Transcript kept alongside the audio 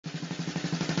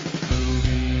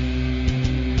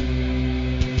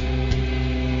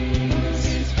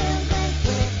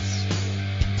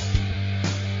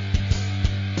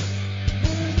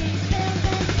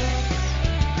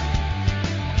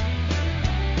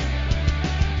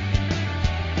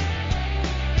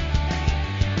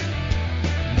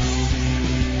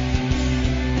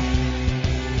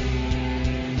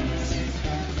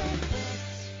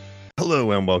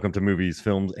welcome to Movies,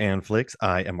 Films, and Flicks.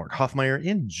 I am Mark Hoffmeyer,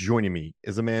 and joining me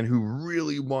is a man who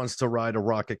really wants to ride a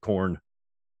rocket corn.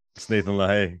 It's Nathan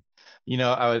LaHaye.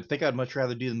 I would think I'd much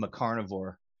rather do them a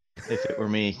carnivore if it were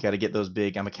me. Got to get those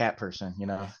big. I'm a cat person.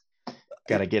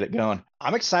 Got to get it going.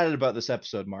 I'm excited about this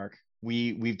episode, Mark.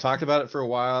 We've talked about it for a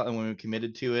while, and when we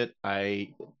committed to it,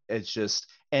 it's just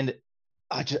and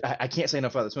I can't say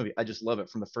enough about this movie. I just love it.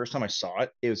 From the first time I saw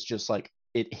it, it was just like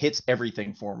it hits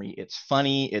everything for me. It's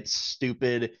funny, it's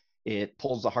stupid, it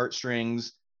pulls the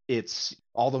heartstrings. It's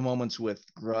all the moments with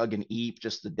Grug and Eep,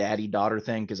 just the daddy daughter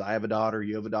thing, because I have a daughter,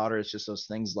 you have a daughter. It's just those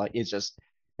things, like it's just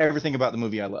everything about the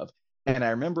movie I love. And I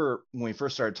remember when we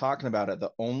first started talking about it,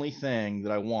 the only thing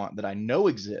that I want, that I know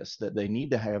exists, that they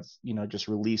need to have, just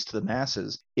released to the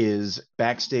masses, is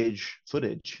backstage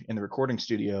footage in the recording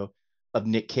studio of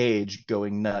Nick Cage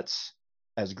going nuts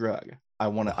as Grug. I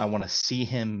want to see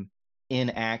him in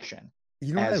action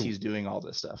You know what as I he's doing all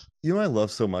this stuff. you know what I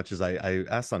love so much is I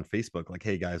asked on Facebook, like,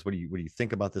 hey guys, what do you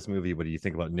think about this movie? What do you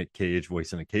think about Nick Cage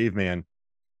voicing a caveman?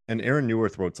 And Aaron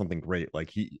Newirth wrote something great.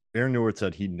 Like Aaron Newirth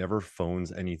said he never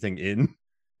phones anything in.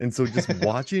 And so just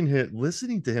watching him,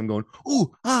 listening to him going,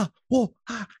 oh, whoa,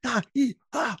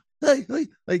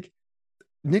 like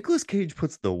Nicolas Cage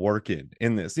puts the work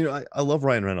in this. I love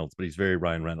Ryan Reynolds, but he's very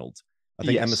Ryan Reynolds. I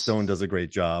think Emma Yes, Stone does a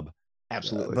great job,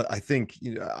 absolutely. but I think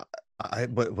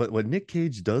but what Nick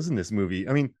Cage does in this movie.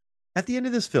 I mean, at the end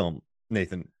of this film,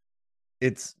 Nathan,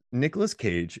 it's Nicolas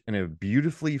Cage and a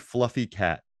beautifully fluffy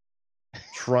cat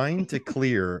trying to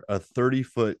clear a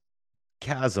 30-foot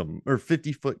chasm or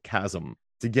 50-foot chasm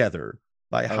together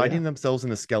by Oh yeah, hiding themselves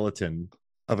in a skeleton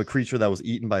of a creature that was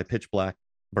eaten by pitch black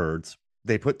birds.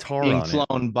 They put tar being on it.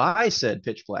 flown by said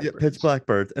pitch black Yeah, pitch birds. black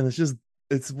birds. And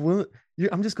it's one.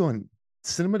 I'm just going,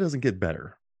 cinema doesn't get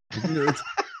better. It's,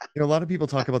 a lot of people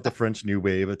talk about the French New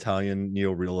Wave, Italian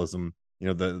neorealism,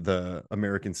 the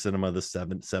American cinema of the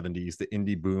 70s, the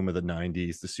indie boom of the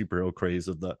 90s, the superhero craze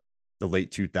of the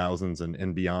late 2000s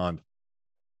and beyond.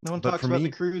 No one But talks for about the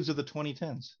me, Croods of the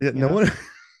 2010s. yeah, no one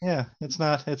Yeah, it's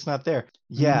not there.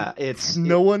 Yeah, it's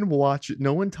no it. one watch it.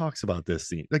 No one talks about this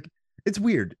scene. Like, it's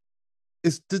weird.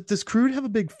 Does Crude have a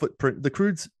big footprint? The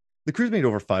Crude's made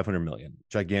over 500 million,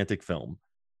 gigantic film,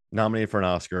 nominated for an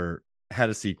Oscar, had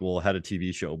a sequel, had a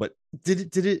TV show, but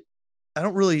did it I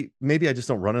don't really, maybe I just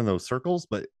don't run in those circles,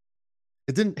 but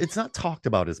it's not talked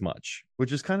about as much,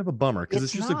 which is kind of a bummer because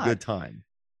it's It's just a not. good time.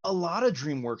 A lot of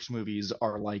DreamWorks movies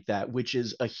are like that, which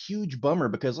is a huge bummer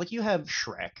because, like, you have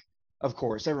Shrek. Of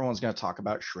course, everyone's going to talk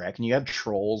about Shrek, and you have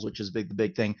Trolls, which is the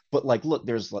big thing. But like, look,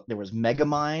 there was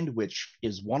Megamind, which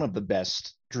is one of the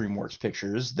best DreamWorks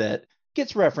pictures that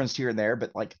gets referenced here and there.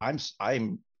 But like,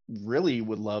 I'm really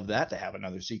would love that to have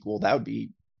another sequel. That would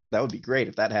be great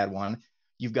if that had one.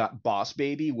 You've got Boss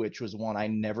Baby, which was one I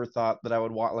never thought that I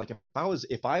would watch. Like,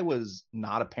 if I was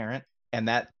not a parent and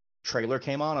that trailer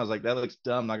came on, I was like, that looks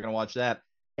dumb. I'm not gonna watch that.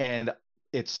 And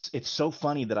it's so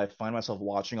funny that I find myself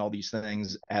watching all these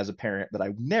things as a parent that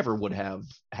I never would have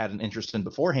had an interest in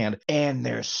beforehand. And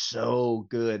they're so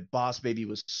good. Boss Baby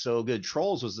was so good.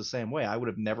 Trolls was the same way. I would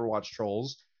have never watched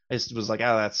Trolls. It was like,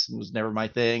 oh, that's was never my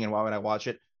thing, and why would I watch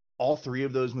it? All three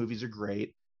of those movies are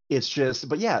great. It's just,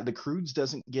 but yeah, the Croods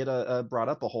doesn't get brought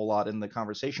up a whole lot in the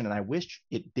conversation, and I wish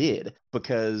it did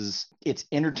because it's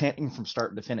entertaining from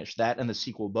start to finish. That and the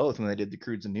sequel both, when they did the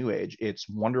Croods and New Age, it's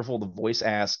wonderful. The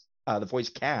voice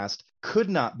cast could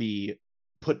not be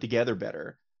put together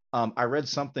better. I read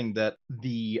something that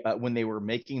the when they were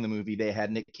making the movie, they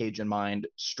had Nick Cage in mind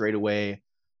straight away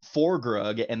for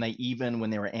Grug, and they even when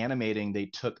they were animating, they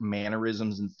took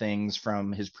mannerisms and things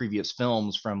from his previous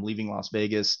films, from Leaving Las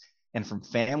Vegas and from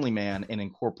Family Man, and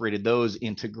incorporated those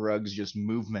into Grug's just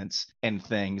movements and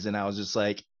things. And I was just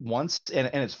like, and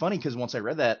it's funny because once I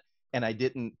read that, and I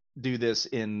didn't do this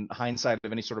in hindsight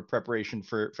of any sort of preparation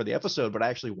for the episode, but I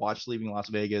actually watched Leaving Las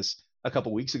Vegas a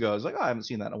couple weeks ago. I was like, oh, I haven't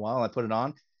seen that in a while. And I put it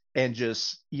on, and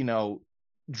just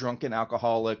drunken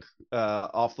alcoholic,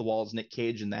 off the walls Nick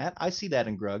Cage, and that I see that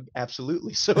in Grug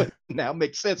absolutely. So it now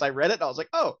makes sense. I read it and I was like,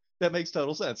 oh, that makes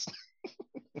total sense.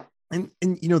 And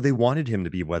they wanted him to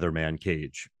be Weatherman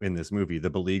Cage in this movie, the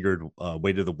beleaguered,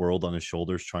 weight of the world on his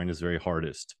shoulders, trying his very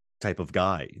hardest type of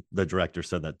guy. The director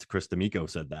said that. Chris DeMicco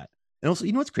said that. And also,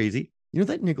 what's crazy?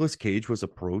 That Nicolas Cage was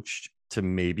approached to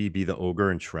maybe be the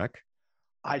ogre in Shrek.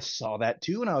 I saw that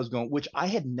too, and I was going, which I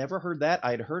had never heard that.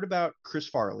 I had heard about Chris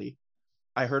Farley.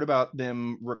 I heard about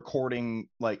them recording,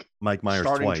 like Mike Myers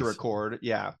starting to twice. record,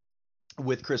 yeah,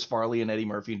 with Chris Farley and Eddie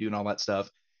Murphy and doing all that stuff.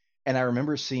 And I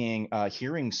remember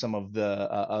hearing some of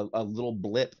the a little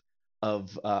blip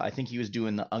of I think he was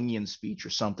doing the Onion speech or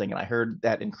something, and I heard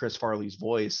that in Chris Farley's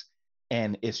voice,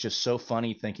 and it's just so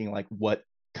funny thinking like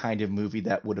kind of movie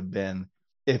that would have been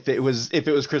if it was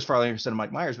Chris Farley instead of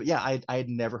Mike Myers. But yeah, I had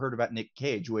never heard about Nick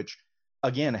Cage, which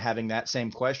again, having that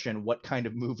same question, what kind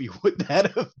of movie would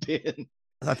that have been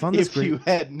I found this if you great.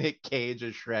 had Nick Cage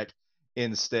as Shrek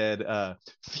instead?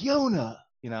 Fiona,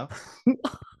 But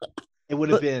it would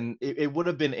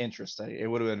have been interesting. It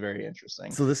would have been very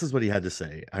interesting. so this is what he had to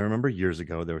say. I remember years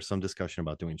ago there was some discussion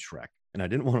about doing Shrek, and I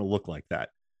didn't want to look like that.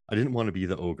 I didn't want to be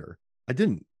the ogre. I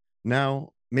didn't.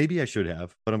 Now maybe I should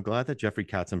have, but I'm glad that Jeffrey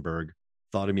Katzenberg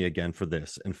thought of me again for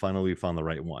this, and finally we found the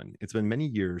right one. It's been many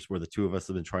years where the two of us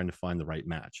have been trying to find the right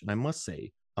match, and I must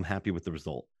say I'm happy with the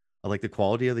result. I like the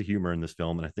quality of the humor in this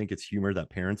film, and I think it's humor that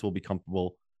parents will be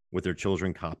comfortable with their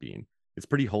children copying. It's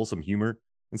pretty wholesome humor,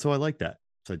 and so I like that,"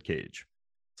 said Cage.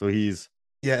 So he's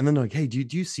yeah, and then like, hey, do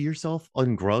you see yourself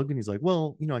on Grug? And he's like,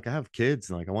 well, like I have kids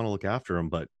and like I want to look after them,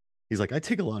 but he's like, I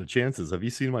take a lot of chances. Have you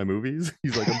seen my movies?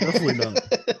 He's like, I'm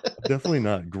definitely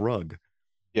not Grug.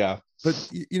 Yeah.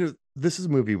 But this is a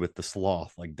movie with the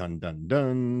sloth, like dun dun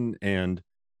dun, and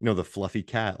the fluffy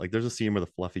cat. Like there's a scene where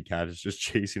the fluffy cat is just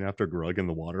chasing after Grug in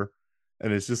the water,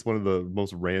 and it's just one of the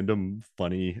most random,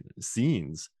 funny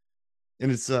scenes. And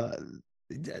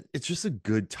it's just a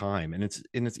good time, and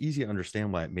it's easy to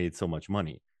understand why it made so much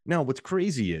money. Now what's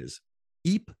crazy is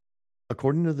Eep,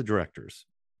 according to the directors,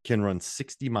 can run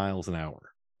 60 miles an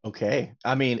hour. Okay.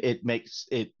 I mean, it makes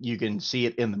it, you can see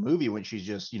it in the movie when she's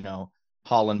just,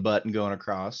 hauling butt and going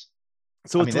across.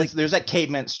 So I it's mean, like, there's that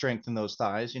caveman strength in those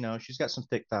thighs. She's got some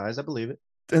thick thighs. I believe it.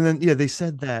 and then yeah, they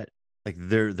said that like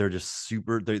they're just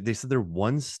super, they said they're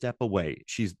one step away,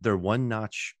 they're one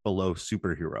notch below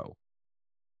superhero.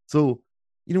 So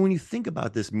when you think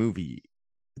about this movie,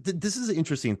 this is an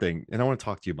interesting thing, and I want to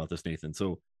talk to you about this, Nathan.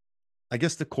 So I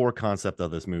guess the core concept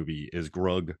of this movie is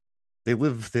Grug. They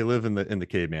live in the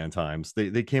caveman times.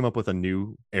 They came up with a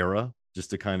new era just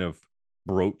to kind of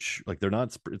broach, like they're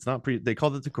not, it's not they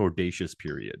called it the Cretaceous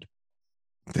period.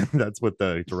 That's what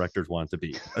the directors want it to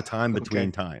be, a time between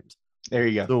Okay. times. There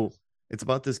you go. So it's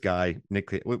about this guy,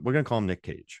 We're gonna call him Nick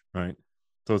Cage, right?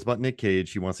 So it's about Nick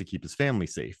Cage. He wants to keep his family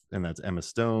safe, and that's Emma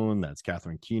Stone, that's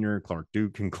Catherine Keener, Clark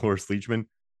Duke, and Cloris Leachman,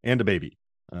 and a baby,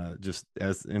 just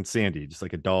as and Sandy, just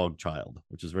like a dog child,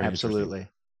 which is very interesting. Absolutely.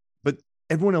 But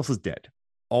everyone else is dead.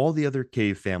 All the other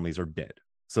cave families are dead.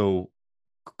 So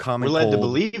We're Common led to Cold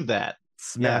believe that.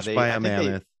 Yeah, smashed by a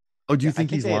mammoth. Oh, do you I think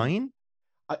think he's they had, lying?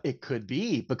 it could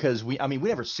be because I mean, we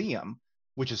never see him,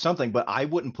 which is something, but I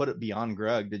wouldn't put it beyond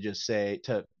Grug to just say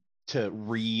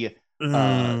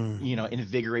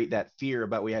invigorate that fear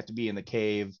about we have to be in the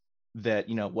cave. That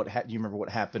do you remember what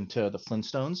happened to the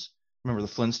Flintstones? Remember the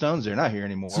Flintstones? They're not here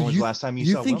anymore. So When was the you last time you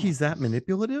you saw think Wilma? he's that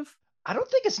manipulative? I don't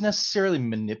think it's necessarily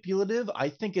manipulative. I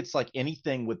think it's like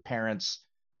anything with parents,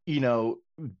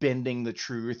 bending the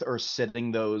truth or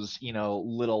setting those,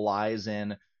 little lies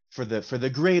in for the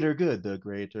greater good, the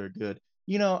greater good.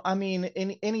 I mean,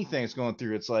 anything that's going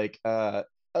through, it's like a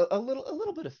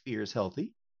little bit of fear is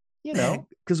healthy. You know,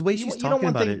 Because the way you she's you don't talking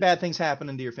want about it, bad things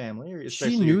happening to your family, or she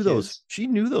especially your knew those kids. she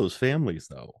knew those families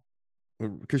though,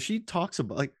 because she talks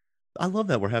about, like, I love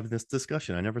that we're having this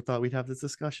discussion. I never thought we'd have this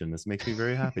discussion. This makes me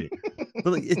very happy.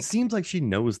 But like, it seems like she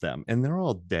knows them, and they're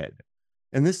all dead,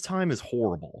 and this time is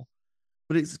horrible.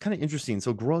 But it's kind of interesting.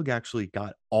 So Grug actually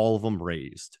got all of them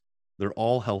raised. They're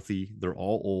all healthy. They're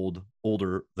all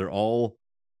older. They're all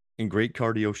in great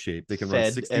cardio shape. They can run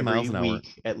Fed 60 every miles an hour.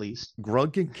 week at least,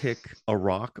 Grug can kick a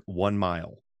rock 1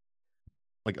 mile,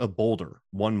 like a boulder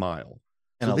 1 mile.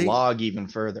 and So a they, log even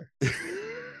further.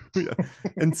 yeah.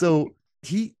 And so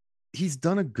he's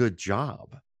done a good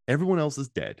job. Everyone else is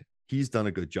dead. He's done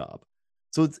a good job.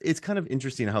 So it's kind of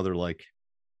interesting how they're like,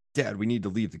 Dad, we need to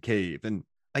leave the cave. And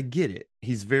I get it.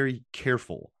 He's very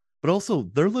careful, but also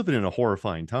they're living in a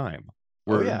horrifying time Oh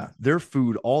where yeah, they're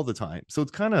food all the time. So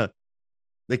it's kind of,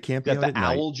 they can't be got out the at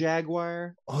night. owl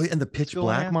jaguar Oh, and the that's pitch going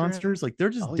black after him. monsters, like they're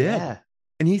just Oh dead. yeah,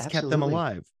 And he's kept them absolutely.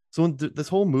 alive. So in this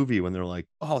whole movie, when they're like,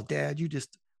 "Oh, Dad,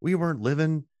 we weren't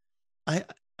living," I,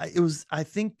 I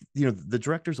think the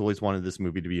directors always wanted this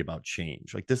movie to be about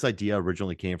change. Like this idea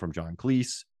originally came from John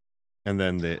Cleese, and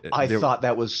then I thought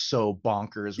that was so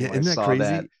bonkers yeah, when I isn't that saw that.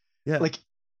 crazy? Yeah, Like,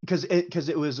 because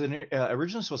it was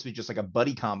originally supposed to be just like a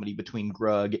buddy comedy between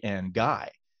Grug and Guy.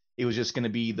 It was just going to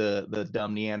be the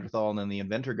dumb Neanderthal and then the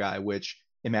inventor guy. Which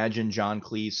imagine John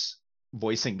Cleese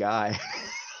voicing Guy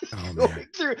oh man, going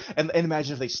through, and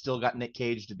imagine if they still got Nick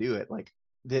Cage to do it. Like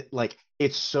that, like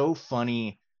it's so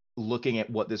funny looking at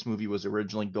what this movie was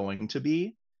originally going to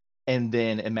be and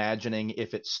then imagining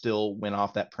if it still went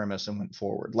off that premise and went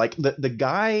forward. Like the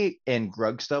guy and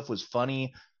Grug stuff was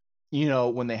funny. you know,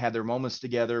 when they had their moments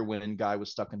together, when Guy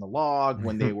was stuck in the log,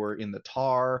 when they were in the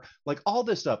tar, like all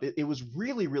this stuff. It was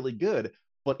really, really good,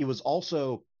 but it was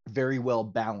also very well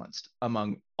balanced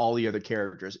among all the other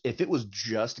characters. If it was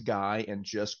just Guy and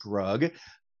just Grug,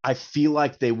 I feel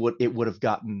like it would have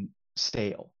gotten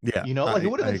stale. Yeah, You know, like it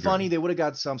would have I been funny. agree. They would have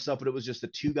got some stuff, but it was just the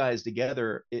two guys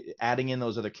together, adding in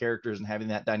those other characters and having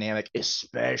that dynamic,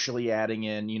 especially adding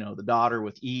in, you know, the daughter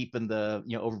with Eep and the,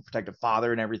 you know, overprotective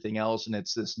father and everything else. And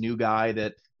it's this new guy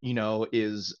that, you know,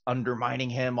 is undermining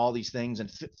him, all these things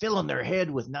and filling their head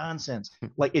with nonsense.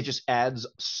 Like it just adds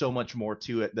so much more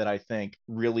to it that I think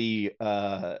really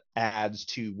adds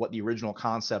to what the original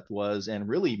concept was and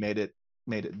really made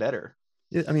it better.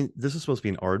 Yeah, I mean, this is supposed to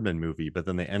be an Aardman movie, but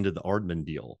then they ended the Aardman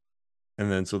deal.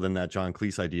 And then so then that John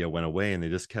Cleese idea went away and they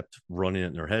just kept running it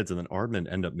in their heads. And then Aardman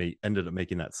ended up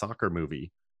making that soccer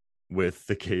movie with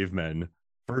the cavemen.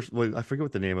 First, well, I forget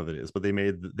what the name of it is, but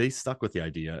they stuck with the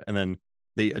idea and then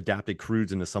they adapted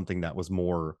Croods into something that was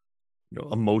more, you know,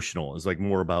 emotional. It's like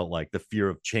more about like the fear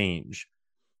of change.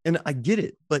 And I get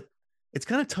it, but it's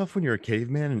kind of tough when you're a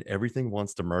caveman and everything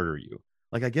wants to murder you.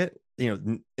 Like I get, you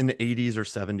know, in the 80s or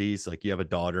 70s, like you have a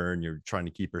daughter and you're trying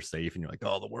to keep her safe and you're like,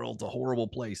 oh, the world's a horrible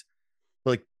place.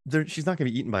 But like she's not going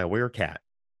to be eaten by a werecat.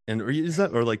 And or is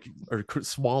that or like or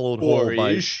swallowed whole Or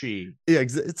by is she? yeah,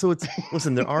 so it's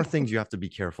listen, there are things you have to be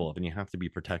careful of and you have to be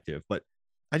protective, but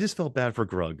I just felt bad for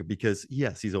Grug because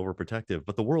yes, he's overprotective,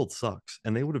 but the world sucks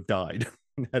and they would have died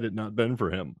had it not been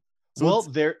for him. So Well,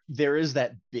 it's there is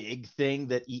that big thing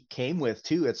that he came with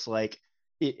too. It's like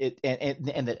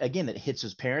and that again that hits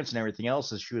his parents and everything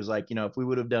else. Is she was like, you know, if we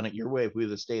would have done it your way, if we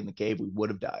would have stayed in the cave, we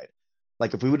would have died.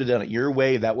 Like if we would have done it your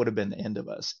way, that would have been the end of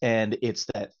us. And it's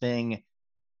that thing.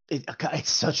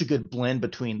 It's such a good blend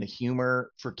between the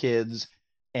humor for kids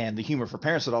and the humor for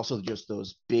parents, but also just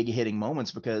those big hitting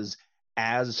moments. Because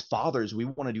as fathers, we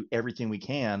want to do everything we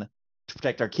can to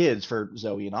protect our kids, for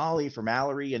Zoe and Ollie, for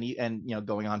Mallory, and you know,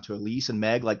 going on to Elise and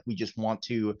Meg. Like we just want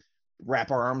to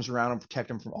wrap our arms around and protect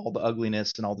them from all the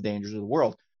ugliness and all the dangers of the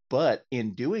world. But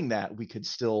in doing that, we could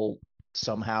still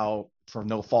somehow, for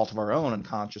no fault of our own,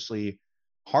 unconsciously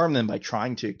harm them by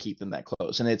trying to keep them that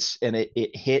close. And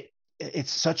it hit.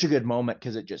 It's such a good moment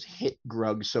because it just hit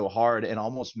Grug so hard and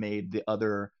almost made the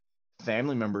other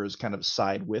family members kind of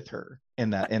side with her in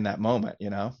that moment,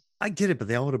 you know. I get it, but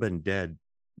they all would have been dead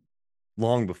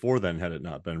long before then had it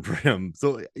not been for him.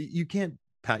 So you can't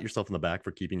pat yourself in the back for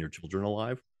keeping your children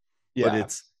alive, but Yeah.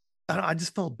 it's I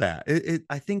just felt bad.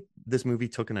 I think this movie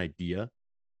took an idea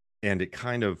and it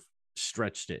kind of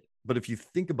stretched it. But if you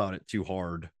think about it too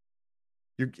hard,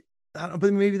 you're I don't,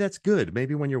 but maybe that's good.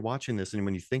 Maybe when you're watching this and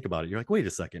when you think about it, you're like, wait a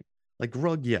second. Like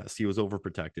Grug, yes, he was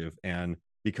overprotective, and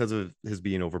because of his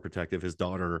being overprotective, his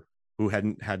daughter, who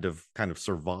hadn't had to kind of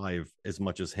survive as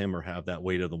much as him or have that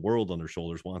weight of the world on her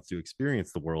shoulders, wants to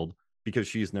experience the world because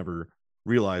she's never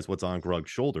realized what's on Grug's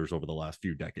shoulders over the last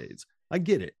few decades. I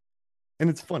get it, and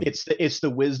it's funny. It's the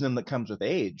wisdom that comes with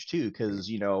age too, because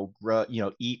you know, you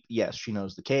know, Eep, yes, she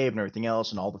knows the cave and everything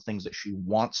else, and all the things that she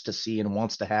wants to see and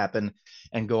wants to happen,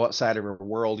 and go outside of her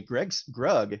world.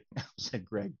 Grug, I said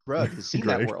Grug has seen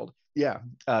that Greg, world. Yeah,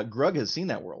 Grug has seen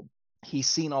that world. He's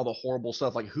seen all the horrible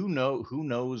stuff. Like who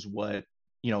knows what,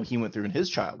 you know, he went through in his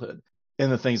childhood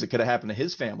and the things that could have happened to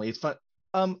his family. It's fun.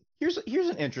 Here's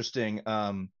an interesting.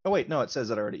 Oh wait, no, it says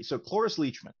that already. So Cloris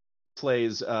Leachman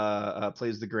plays the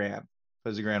plays the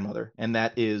grandmother, and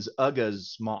that is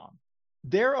Uga's mom.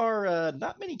 There are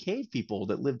not many cave people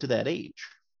that live to that age.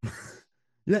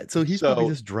 yeah. So he's probably So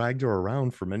just dragged her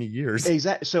around for many years.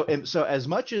 exactly. So as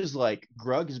much as like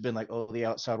Grug has been like, oh, the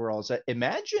outside world is that.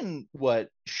 Imagine what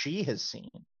she has seen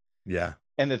Yeah.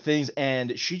 and the things,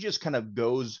 and she just kind of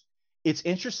goes. It's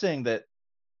interesting that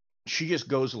she just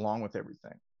goes along with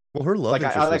everything. Well, her love Like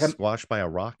interest like was squashed by a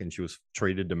rock, and she was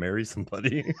traded to marry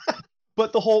somebody.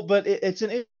 but it's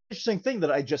an interesting thing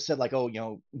that I just said, like, oh, you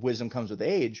know, wisdom comes with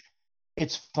age.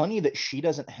 It's funny that she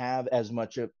doesn't have as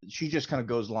much of, she just kind of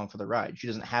goes along for the ride. She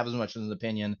doesn't have as much of an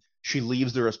opinion. She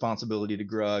leaves the responsibility to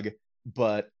Grug,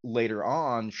 but later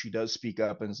on she does speak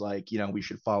up and is like, you know, we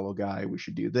should follow Guy, we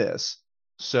should do this.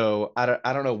 So I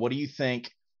don't know, what do you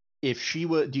think? If she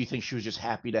would, do you think she was just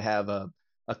happy to have a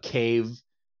cave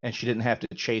and she didn't have to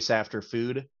chase after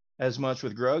food as much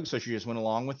with Grug, so she just went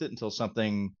along with it until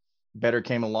something better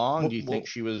came along? well, Do you think well,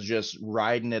 she was just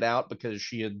riding it out because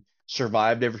she had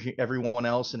survived everyone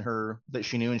else in her that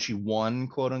she knew, and she won,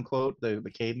 quote unquote, the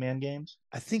caveman games?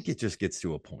 I think it just gets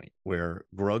to a point where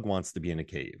Grug wants to be in a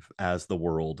cave as the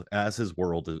world, as his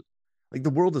world is like the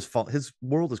world is his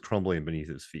world is crumbling beneath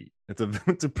his feet. It's a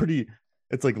it's a pretty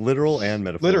it's like literal and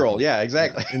Literal, metaphorical. yeah, Yeah.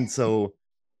 exactly. And so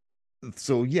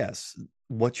yes,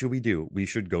 what should we do? We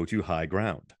should go to high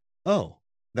ground. Oh,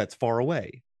 that's far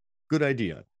away. Good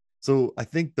idea. So I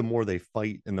think the more they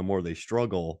fight and the more they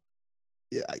struggle,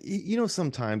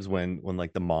 sometimes when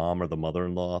like the mom or the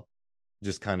mother-in-law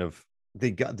just kind of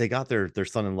they got their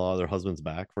son-in-law, their husband's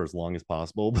back for as long as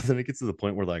possible, but then it gets to the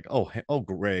point where like, oh,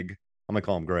 Greg, I'm gonna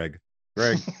call him Greg.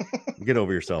 Greg, get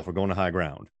over yourself. We're going to high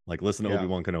ground. Like, listen to Yeah.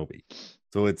 Obi-Wan Kenobi.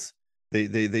 So it's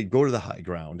they go to the high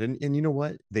ground, and you know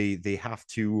what? They have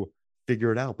to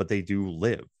figure it out, but they do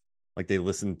live. Like they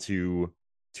listen to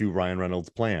Ryan Reynolds'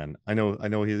 plan. I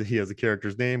know he has a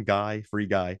character's name, Guy, free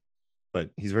guy, but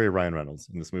he's very Ryan Reynolds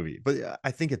in this movie. But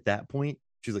I think at that point,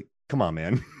 she's like, come on,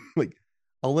 man. Like,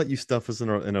 I'll let you stuff us in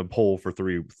a hole for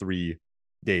three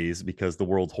days because the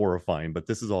world's horrifying, but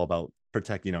this is all about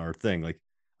protecting our thing. Like,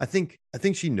 I think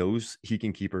she knows he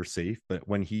can keep her safe, but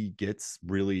when he gets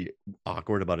really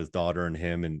awkward about his daughter and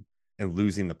him and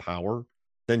losing the power,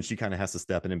 then she kind of has to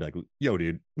step in and be like, yo,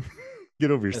 dude,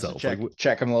 get over Just to yourself. Like,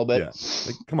 check him a little bit. yeah,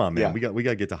 like, come on, man. Yeah. We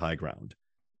got to get to high ground.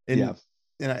 Yeah.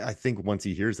 And I think once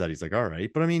he hears that, he's like, all right.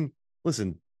 But I mean,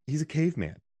 listen, he's a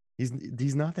caveman.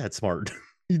 He's not that smart.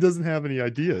 He doesn't have any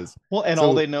ideas. Well, and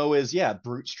all So they know is, yeah,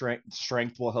 brute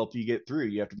strength will help you get through.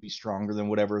 You have to be stronger than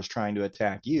whatever is trying to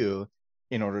attack you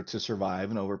in order to survive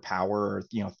and overpower, or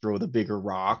throw the bigger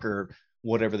rock or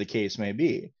whatever the case may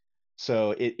be.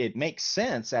 So it makes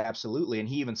sense, absolutely. And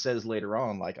he even says later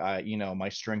on, like, my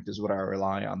strength is what I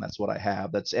rely on. That's what I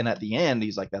have. And at the end,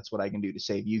 he's like, that's what I can do to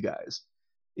save you guys,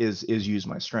 is use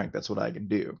my strength. That's what I can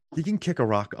do. he can kick a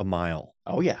rock a mile.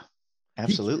 Oh yeah, He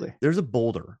absolutely. there's a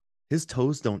boulder. His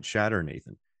toes don't shatter,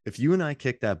 Nathan. If you and I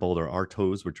kick that boulder, our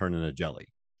toes would turn into jelly.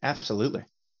 Absolutely.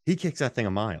 He kicks that thing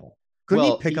a mile. Couldn't he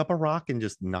Well, pick up a rock and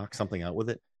just knock something out with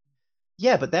it?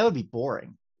 yeah, but that would be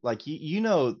boring. Like,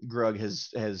 Grug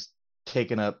has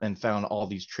taken up and found all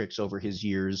these tricks over his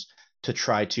years to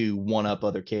try to one up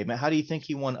other cavemen. How do you think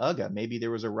he won Uga? Maybe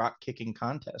there was a rock kicking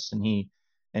contest and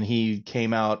he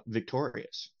came out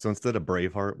victorious. So instead of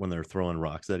Braveheart, when they're throwing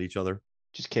rocks at each other,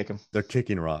 Just kick him. they're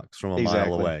kicking rocks from a mile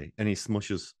Exactly. away, and he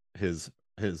smushes his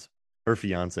her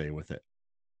fiance with it.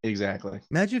 Exactly.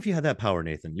 Imagine if you had that power,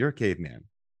 Nathan. You're a caveman,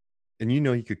 and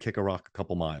you could kick a rock a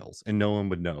couple miles, and no one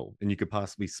would know, and you could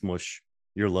possibly smush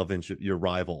your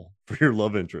rival for your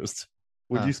love interest.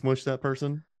 Would Huh. you smush that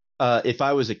person? If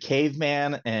I was a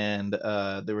caveman and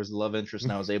there was a love interest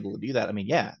and I was able to do that, I mean,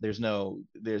 yeah, there's no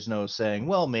saying,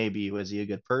 well, maybe was he a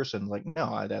good person? Like,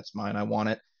 no, that's mine. I want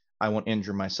it. I won't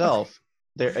injure myself.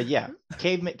 There, yeah,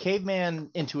 caveman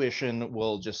intuition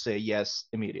will just say yes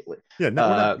immediately. Yeah,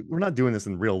 no, we're not doing this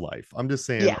in real life. I'm just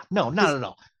saying, Yeah, no, not at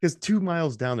all. because 2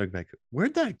 miles down there, like,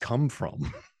 where'd that come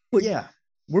from? Like, Yeah,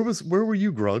 where were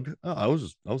you, Grug? Oh, I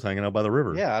was hanging out by the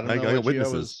river. yeah, I don't I know got what you I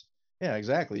witnesses. was. Yeah,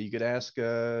 exactly. Greg and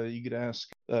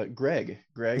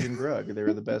Grug. They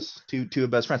were the best two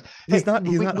best friends. He's Hey, not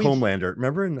we've Homelander.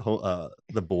 Remember in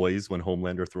The Boys when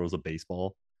Homelander throws a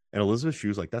baseball and Elizabeth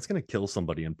Shue's like, that's gonna kill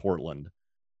somebody in Portland.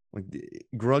 Like,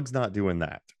 Grug's not doing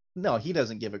that. No, he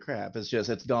doesn't give a crap. It's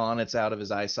gone. It's out of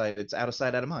his eyesight. It's out of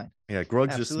sight, out of mind. Yeah,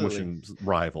 Grug's just Absolutely. smushing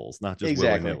rivals, not just willy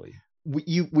Exactly. nilly.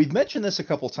 We've mentioned this a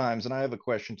couple times, and I have a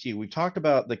question to you. We've talked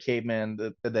about the caveman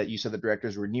that you said the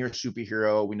directors were near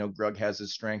superhero. We know Grug has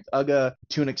his strength. Uga,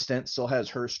 to an extent, still has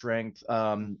her strength.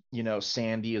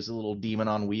 Sandy is a little demon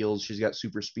on wheels. She's got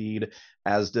super speed,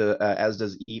 as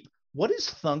does Eep. What is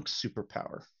Thunk's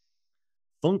superpower?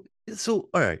 Funk. So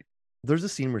all right, there's a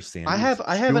scene where I Sandy's have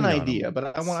an chewing on him. idea,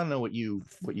 but I want to know what you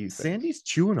think. Sandy's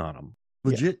chewing on him, Yeah.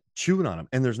 legit chewing on him,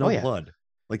 and there's Oh no yeah. blood.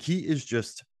 Like, he's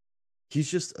just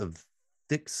a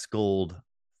thick-skulled,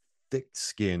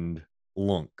 thick-skinned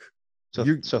lunk.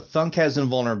 So Thunk has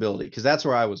invulnerability, because that's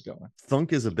where I was going.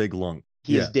 Thunk is a big lunk.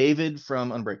 He is David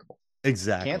from Unbreakable.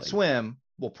 Exactly. Can't swim,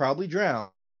 will probably drown,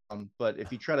 but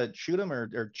if you try to shoot him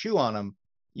or chew on him,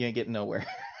 you ain't getting nowhere.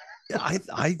 Yeah,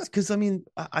 because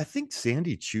I think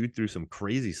Sandy chewed through some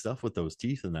crazy stuff with those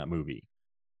teeth in that movie.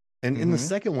 And in the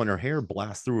second one, her hair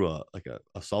blasts through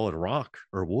a solid rock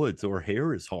or wood, so her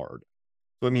hair is hard.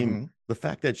 So I mean, the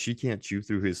fact that she can't chew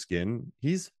through his skin,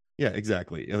 yeah,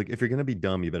 exactly. Like, if you're gonna be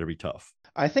dumb, you better be tough.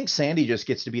 I think Sandy just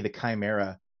gets to be the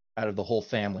chimera out of the whole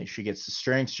family. She gets the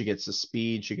strength, she gets the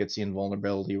speed, she gets the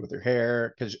invulnerability with her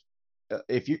hair. Because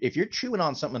if you're chewing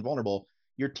on something invulnerable,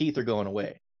 your teeth are going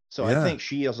away. So I think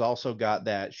she has also got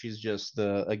that. She's just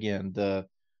the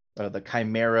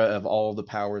chimera of all the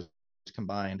powers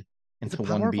combined It's a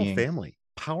into one powerful being. family.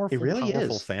 It really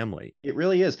Powerful is. family. It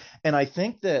really is. And I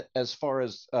think that as far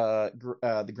as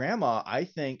the grandma, I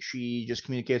think she just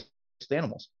communicates with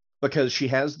animals, because she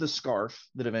has the scarf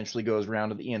that eventually goes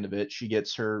around at the end of it. She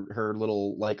gets her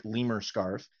little like lemur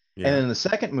scarf. And Yeah. then in the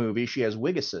second movie, she has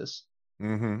Wigasus,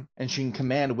 Mm-hmm. and she can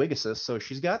command Wigasus. So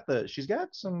she's got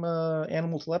some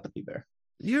animal telepathy there.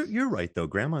 You're right though.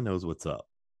 Grandma knows what's up.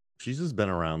 She's just been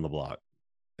around the block.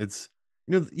 It's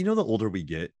the older we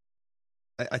get,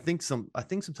 I think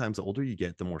sometimes the older you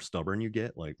get, the more stubborn you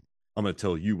get. Like, I'm gonna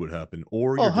tell you what happened,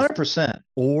 Oh, 100%.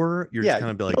 or you're just Yeah, kind you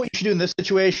of be know what like, you should do in this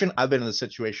situation? I've been in this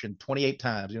situation 28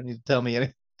 times. You don't need to tell me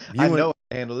anything. I you know and how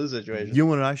to handle this situation.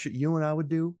 you and I would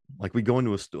do. Like, we go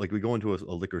into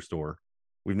a liquor store.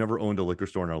 We've never owned a liquor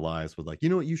store in our lives. With like, you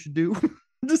know what you should do?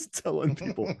 Just telling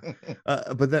people.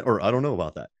 But that, or I don't know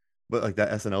about that. But like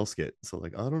that SNL skit. So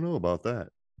like, I don't know about that.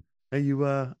 Hey,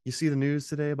 you see the news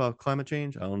today about climate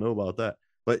change? I don't know about that.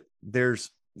 But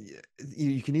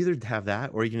you can either have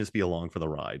that or you can just be along for the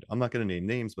ride. I'm not going to name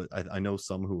names, but I know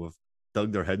some who have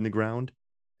dug their head in the ground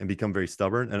and become very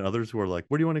stubborn, and others who are like,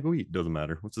 "Where do you want to go eat? Doesn't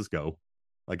matter. Let's just go.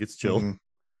 Like, it's chill. Hmm.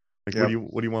 Like, Yep.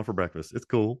 what do you want for breakfast? It's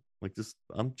cool. Like, just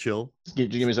I'm chill." Just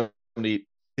give me something to eat.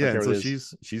 I Yeah, don't care and what so it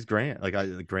is. she's grand. Like,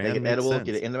 Make grand it makes edible, get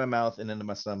sense. it into my mouth and into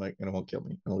my stomach, and it won't kill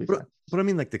me. It'll be But fine. I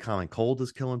mean, like the common cold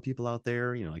is killing people out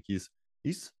there. Like he's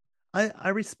I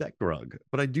respect Grug,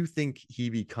 but I do think he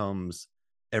becomes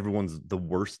everyone's the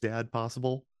worst dad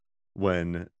possible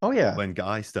when Oh yeah.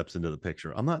 Guy steps into the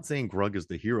picture. I'm not saying Grug is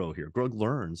the hero here. Grug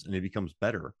learns and he becomes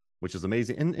better, which is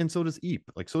amazing. And so does Eep.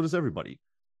 Like, so does everybody.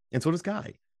 And so does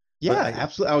Guy. But Yeah,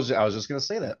 absolutely. I was just gonna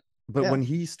say that. Yeah. when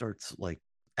he starts like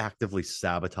actively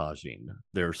sabotaging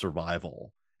their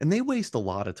survival, and they waste a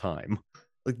lot of time.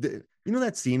 Like,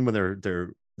 that scene when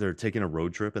they're taking a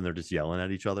road trip and they're just yelling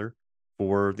at each other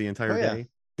for the Oh entire yeah. day.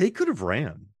 They could have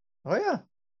ran, Oh yeah.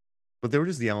 but they were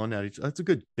just yelling at each other. That's a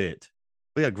good bit.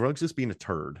 But yeah, Grug's just being a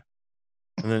turd.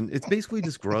 And then it's basically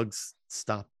just Grug's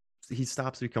he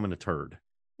stops becoming a turd.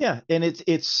 Yeah, and it's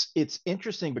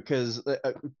interesting because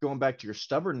going back to your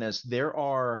stubbornness,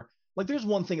 there's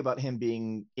one thing about him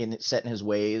being set in his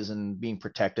ways and being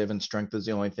protective, and strength is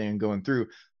the only thing going through.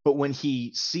 But when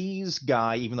he sees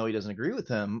Guy, even though he doesn't agree with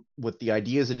him, with the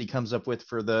ideas that he comes up with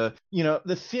for the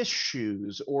fish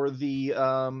shoes, or the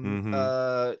Mm-hmm.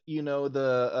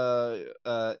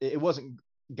 it wasn't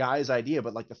Guy's idea,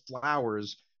 but like the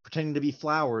flowers, pretending to be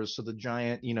flowers so the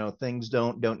giant things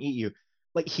don't eat you.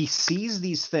 Like, he sees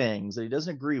these things that he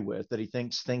doesn't agree with, that he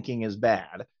thinks thinking is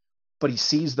bad, but he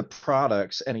sees the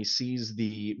products and he sees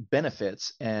the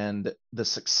benefits and the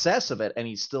success of it, and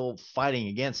he's still fighting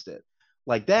against it.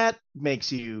 Like, that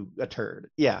makes you a turd.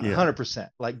 Yeah, Yeah. 100%.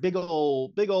 Like, big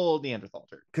old Neanderthal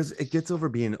turd. Because it gets over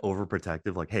being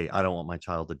overprotective. Like, hey, I don't want my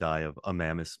child to die of a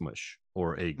mammoth smush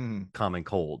or a Mm, common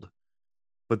cold.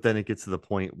 But then it gets to the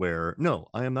point where, no,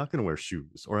 I am not going to wear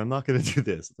shoes, or I'm not going to do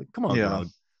this. It's like, come on, yeah. Grug.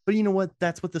 But you know what?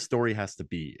 That's what the story has to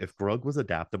be. If Grug was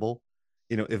adaptable,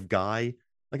 if Guy,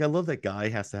 like, I love that Guy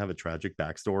has to have a tragic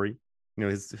backstory.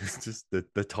 It's just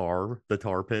the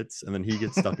tar pits, and then he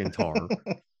gets stuck in tar.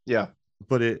 Yeah.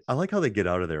 But I like how they get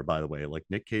out of there, by the way. Like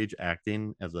Nick Cage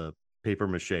acting as a paper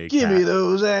mache Give me cat.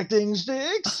 those acting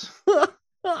sticks.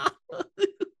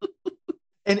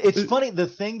 And it's funny, the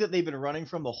thing that they've been running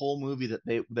from the whole movie,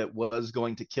 that was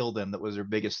going to kill them, that was their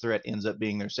biggest threat, ends up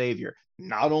being their savior.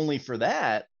 Not only for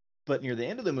that, but near the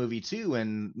end of the movie too,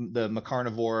 when the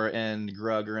Macarnivore and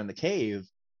Grug are in the cave,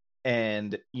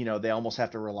 and they almost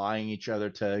have to rely on each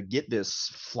other to get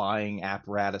this flying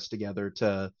apparatus together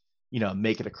to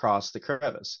make it across the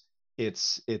crevice.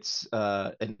 It's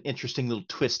an interesting little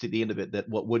twist at the end of it, that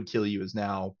what would kill you is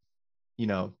now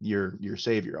your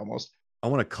savior almost. I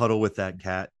want to cuddle with that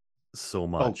cat so Oh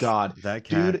much. God, That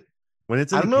cat, dude, when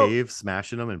it's in I the don't know. cave,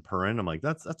 smashing them and purring, I'm like,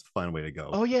 that's a fun way to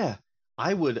go. Oh yeah,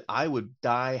 I would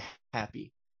die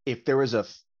happy if there was an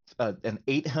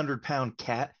 800-pound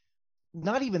cat.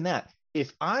 Not even that.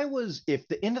 If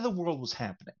the end of the world was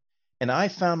happening, and I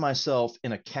found myself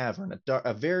in a cavern,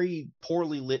 a very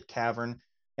poorly lit cavern,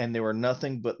 and there were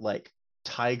nothing but like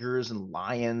tigers and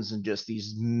lions and just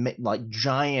these like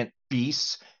giant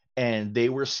beasts, and they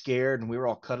were scared, and we were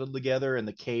all cuddled together, and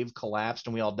the cave collapsed,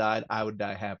 and we all died, I would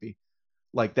die happy.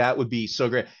 Like, that would be so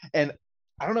great. And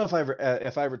I don't know if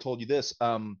I ever told you this.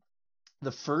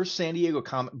 The first San Diego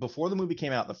Comic before the movie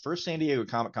came out, the first San Diego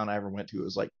Comic Con I ever went to,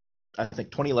 was like, I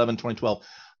think 2011, 2012.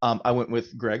 I went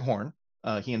with Greg Horn.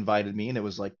 He invited me, and it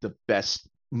was like the best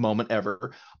moment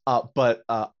ever. But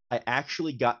I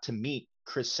actually got to meet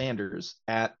Chris Sanders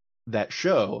at that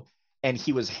show, and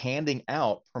he was handing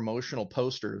out promotional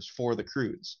posters for the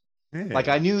Croods. Like,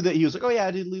 I Hey, knew that he was like, "Oh yeah,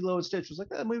 I did Lilo and Stitch." I was like,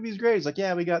 "That movie's great." He's like,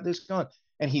 "Yeah, we got this going,"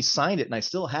 and he signed it, and I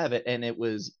still have it. And it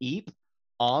was Eep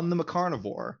on the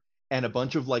Macarnivore, and a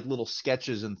bunch of like little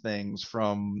sketches and things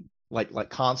from like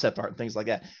concept art and things like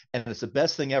that. And it's the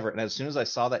best thing ever. And as soon as I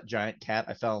saw that giant cat,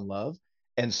 I fell in love.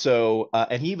 And so,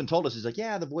 and he even told us, he's like,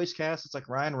 yeah, the voice cast, it's like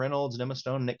Ryan Reynolds, and Emma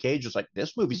Stone, and Nick Cage. It's like,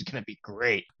 this movie's going to be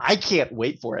great. I can't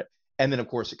wait for it. And then, of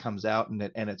course, it comes out and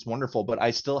it's wonderful. But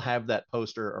I still have that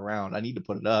poster around. I need to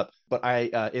put it up. But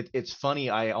it's funny.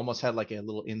 I almost had like a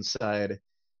little inside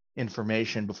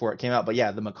information before it came out. But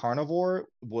yeah, the McCarnivore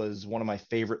was one of my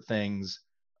favorite things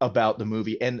about the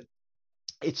movie. And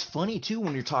it's funny too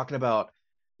when you're talking about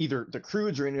either the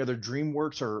Croods or any other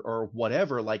DreamWorks or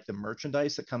whatever, like the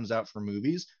merchandise that comes out for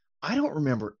movies. I don't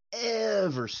remember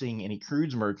ever seeing any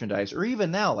Croods merchandise or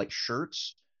even now like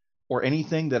shirts or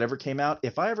anything that ever came out.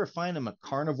 If I ever find a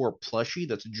carnivore plushie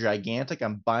that's gigantic,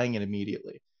 I'm buying it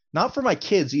immediately. Not for my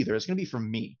kids either. It's gonna be for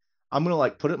me. I'm gonna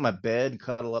like put it in my bed,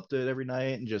 cuddle up to it every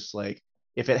night, and just like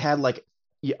if it had like,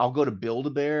 yeah, I'll go to Build a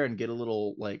Bear and get a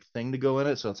little like thing to go in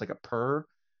it, so it's like a purr,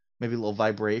 maybe a little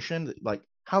vibration. Like,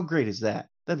 how great is that?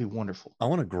 That'd be wonderful. I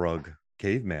want a Grug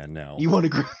caveman now. You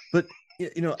want to But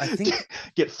I think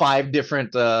get 5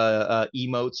 different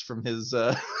emotes from his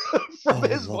from I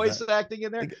his love voice that. acting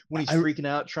in there Like, when he's freaking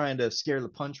out trying to scare the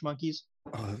punch monkeys.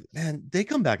 oh, man, they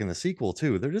come back in the sequel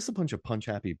too. They're just a bunch of punch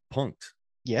happy punks.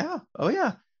 Yeah. Oh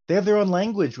yeah. They have their own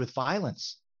language with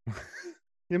violence. You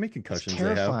know, many It's concussions they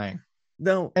have. terrifying.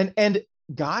 No, And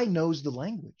Guy knows the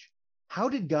language. How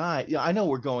did Guy? Yeah, I know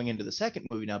we're going into the second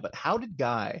movie now, but how did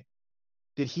Guy?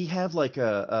 Did he have like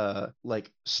a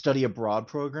like study abroad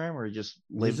program where he just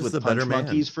he's lived just with a better punch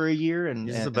monkeys man. for a year and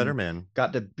He's just a better and man.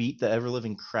 got to beat the ever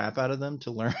living crap out of them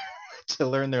to learn to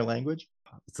learn their language?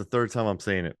 It's the third time I'm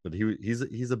saying it, but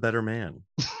he's a better man.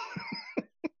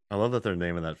 I love that their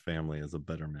name in that family is a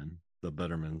better man. The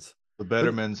Bettermans. The But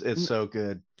Bettermans, it's n- so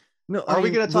good. no, I Are we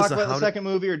mean, going to talk listen, about the how did second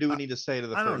movie, or do we I, need to stay to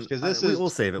the I first? don't Because this we, is we'll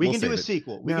save it. we We'll can do save a it.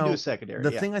 sequel. We can do a Now, secondary.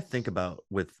 the Yeah. thing I think about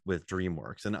with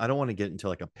DreamWorks, and I don't want to get into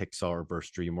like a Pixar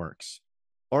versus DreamWorks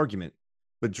argument,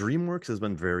 but DreamWorks has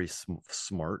been very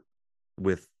smart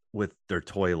with their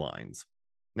toy lines.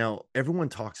 Now, everyone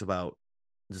talks about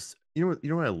just what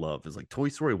I love is like Toy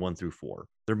Story 1 through 4.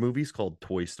 They're movies called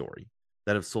Toy Story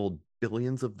that have sold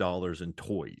billions of dollars in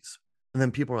toys. And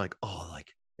then people are like, "Oh, like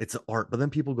it's art." But then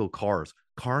people go Cars.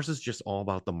 Cars is just all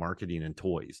about the marketing and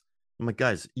toys. I'm like,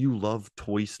 "Guys, you love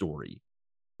Toy Story."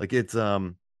 Like I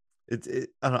don't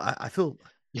know, I feel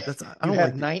that's I You don't have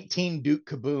like 19 Duke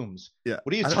Kabooms. yeah,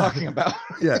 What are you I talking don't, about?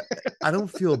 yeah, I don't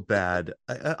feel bad.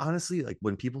 I honestly, like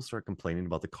when people start complaining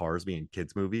about the Cars being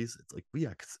kids movies, it's like, well,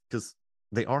 yeah, because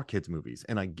they are kids movies,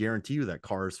 and I guarantee you that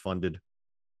Cars funded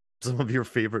some of your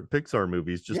favorite Pixar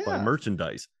movies just by Yeah.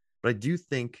 merchandise. But I do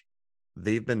think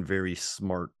they've been very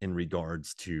smart in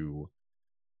regards to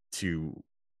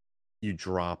you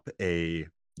drop a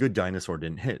Good Dinosaur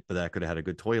didn't hit, but that could have had a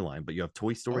good toy line. But you have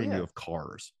Toy Oh Story and you yeah. have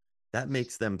Cars. That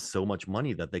makes them so much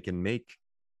money that they can make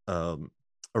um,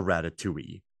 a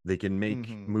Ratatouille. They can make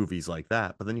Mm-hmm. movies like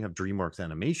that. But then you have DreamWorks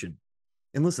Animation.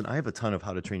 And listen, I have a ton of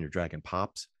How to Train Your Dragon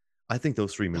Pops. I think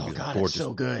those three Oh movies are God, it's gorgeous.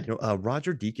 so good.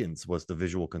 Roger Deakins was the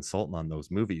visual consultant on those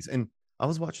movies, and I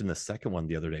was watching the second one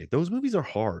the other day. Those movies are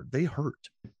hard. They hurt.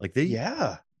 Like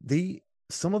Yeah. they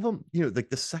some of them, like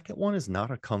the second one is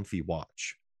not a comfy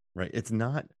watch, right? It's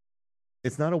not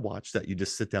a watch that you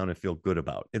just sit down and feel good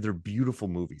about. And they're beautiful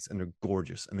movies and they're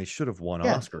gorgeous and they should have won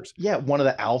Yeah. Oscars. Yeah. One of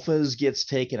the alphas gets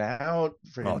taken out. Oh,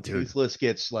 Friggin' dude, Toothless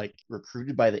gets like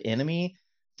recruited by the enemy.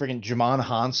 Friggin' Jamon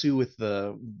Hansu with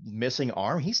the missing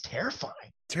arm. He's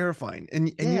terrifying. terrifying.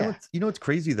 And Yeah. what's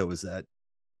crazy though is that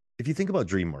if you think about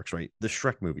DreamWorks, right? The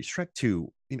Shrek movies, Shrek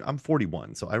 2, I'm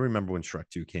 41, so I remember when Shrek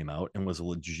 2 came out and was a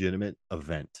legitimate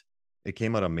event. It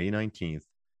came out on May 19th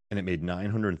and it made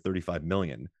 935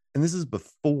 million. And this is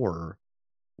before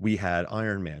we had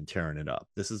Iron Man tearing it up.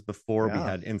 This is before we Yeah.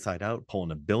 had Inside Out pulling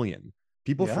a billion.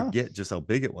 People Yeah. forget just how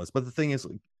big it was. But the thing is,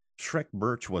 like, Shrek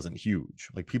merch wasn't huge.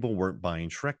 Like people weren't buying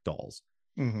Shrek dolls.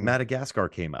 Mm-hmm. Madagascar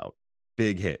came out,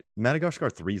 big hit. Madagascar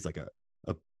 3 is like a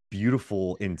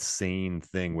beautiful, insane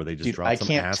thing where they just Dude, drop I some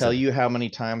can't tell acid. you how many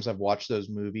times I've watched those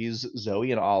movies.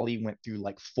 Zoe and Ollie went through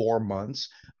like 4 months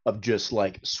of just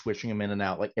like switching them in and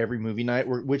out, like every movie night.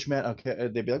 Which man? Okay,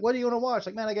 they'd be like, "What do you want to watch?"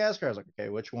 Like Madagascar. I was like, "Okay,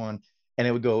 which one?" And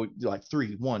it would go like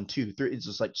three, one, two, three. It's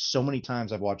just like so many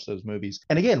times I've watched those movies.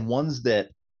 And again, ones that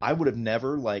I would have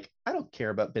never like. I don't care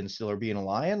about Ben Stiller being a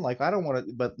lion. Like I don't want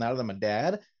to. But now that I'm a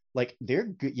dad, like they're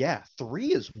good. Yeah,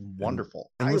 three is And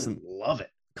wonderful. and I listen, love it.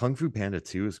 Kung Fu Panda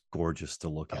 2 is gorgeous to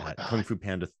look Oh my at. Kung god. Fu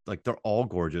Panda, like they're all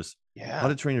gorgeous. How to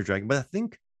Yeah. Train Your Dragon. But I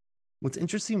think what's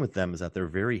interesting with them is that they're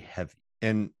very heavy.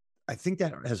 And I think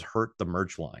that has hurt the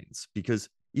merch lines because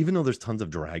even though there's tons of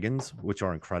dragons, which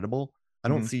are incredible, I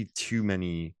don't Mhm. see too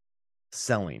many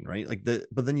selling, right?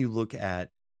 But then you look at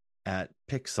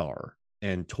Pixar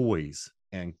and toys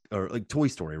and or like Toy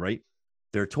Story, right?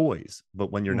 They're toys,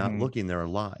 but when you're not Hmm. looking, they're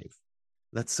alive.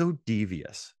 That's so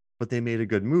devious. But they made a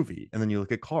good movie. And then you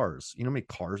look at Cars. You know, make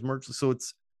Cars merch. So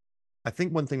it's I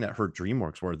think one thing that hurt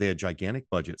DreamWorks were they had gigantic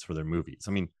budgets for their movies.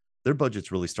 I mean, their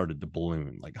budgets really started to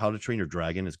balloon. Like How to Train Your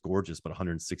Dragon is gorgeous, but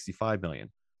 165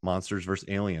 million. Monsters vs.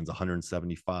 Aliens,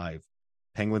 175.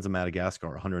 Penguins of Madagascar,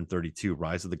 132.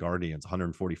 Rise of the Guardians,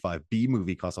 145. B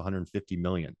movie costs 150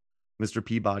 million. Mr.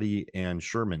 Peabody and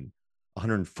Sherman,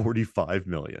 145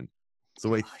 million.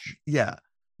 So Gosh. yeah,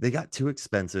 they got too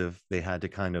expensive. They had to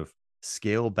kind of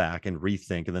scale back and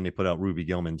rethink, and then they put out Ruby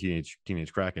Gillman, Teenage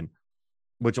Kraken,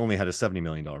 which only had a $70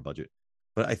 million budget.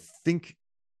 But I think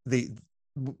they,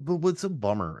 but what's a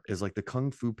bummer is like the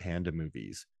Kung Fu Panda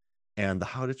movies and the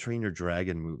How to Train Your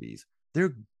Dragon movies.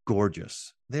 They're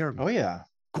gorgeous. They are Oh yeah.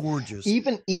 gorgeous.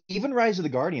 Even Rise of the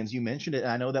Guardians, you mentioned it,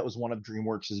 and I know that was one of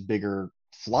DreamWorks' bigger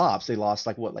flops. They lost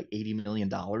like what, like $80 million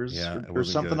Yeah, it or wasn't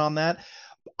something good. on that.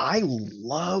 I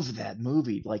love that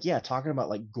movie. Like, yeah, talking about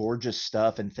like gorgeous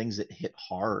stuff and things that hit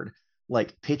hard.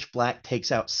 Like Pitch Black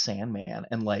takes out Sandman,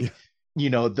 and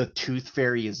Yeah, like, the Tooth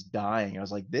Fairy is dying. I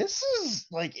was like, this is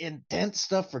like intense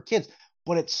stuff for kids,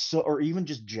 but it's so, or even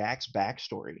just Jack's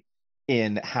backstory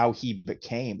in how he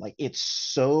became, like, it's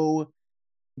so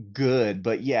good.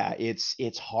 But yeah,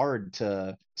 it's hard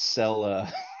to sell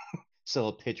a sell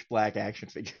a Pitch Black action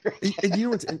figure, I and you know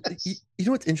what's guess. you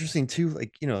know what's interesting too?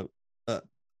 Like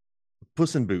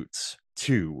Puss in Boots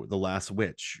 2, The Last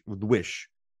Wish.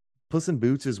 Puss in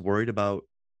Boots is worried about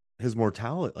his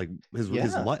mortality, like his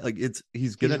Yeah, life, like he's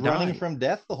he's gonna running die, from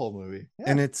death the whole movie.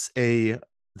 and Yeah. it's a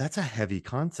that's a heavy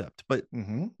concept. But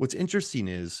Hmm. what's interesting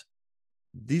is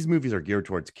these movies are geared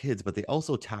towards kids, but they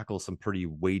also tackle some pretty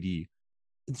weighty.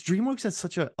 It's DreamWorks has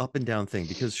such a up and down thing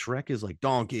because Shrek is like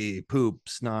donkey, poop,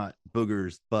 snot,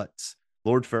 boogers, butts.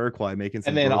 Lord Farquaad making And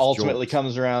some then gross ultimately jokes.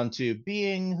 comes around to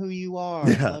being who you are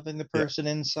and Yeah, loving the yeah. person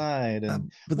inside,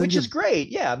 and But then which you is have great.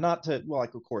 Yeah, not to, well,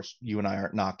 like, of course you and I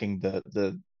aren't knocking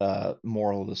the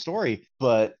moral of the story,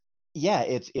 but yeah,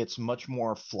 it's much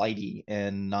more flighty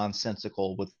and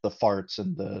nonsensical with the farts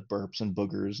and the burps and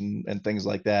boogers and things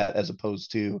like that, as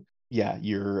opposed to, yeah,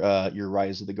 your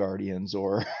Rise of the Guardians,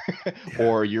 or yeah,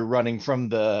 or you're running from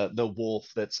the wolf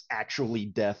that's actually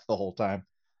death the whole time.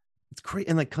 it's great.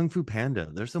 And like Kung Fu Panda,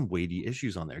 there's some weighty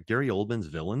issues on there. Gary Oldman's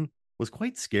villain was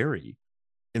quite scary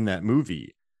in that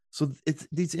movie. So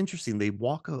it's interesting. They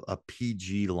walk a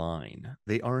PG line.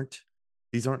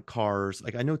 These aren't cars.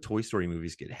 Like I know Toy Story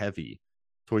movies get heavy.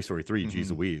 Toy Story 3, geez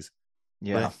Hmm. Louise. But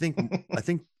Yeah. I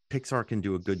think Pixar can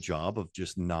do a good job of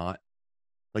just not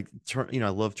like I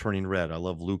love Turning Red. I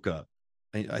love Luca.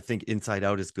 I think Inside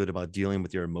Out is good about dealing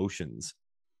with your emotions,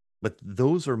 but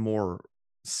those are more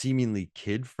seemingly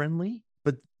kid friendly.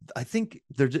 But I think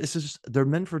they're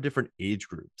meant for different age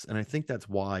groups, and I think that's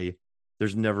why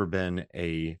there's never been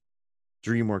a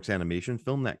DreamWorks animation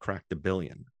film that cracked a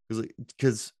billion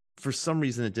because for some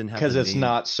reason it didn't have the Because it's name.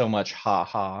 not so much ha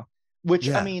ha. Which,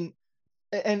 I Yeah, mean,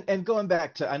 and going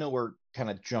back to, I know we're kind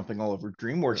of jumping all over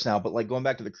DreamWorks now, but like going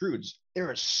back to the Croods,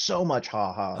 there is so much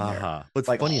ha ha in there. haha. But it's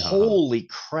Like, funny, haha. holy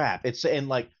crap. It's, and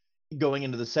like going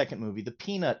into the second movie, the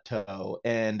peanut toe,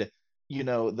 and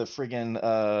the friggin'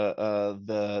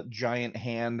 the giant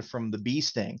hand from the bee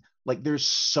sting. Like, there's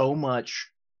so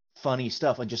much funny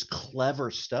stuff and just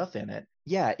clever stuff in it.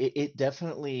 Yeah, it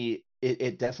definitely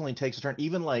takes a turn.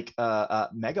 Even like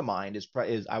Megamind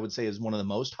is, I would say, is one of the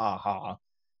most ha ha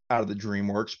out of the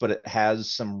DreamWorks, but it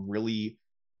has some really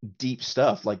deep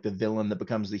stuff, like the villain that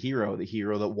becomes the hero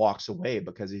that walks away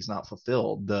because he's not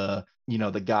fulfilled, the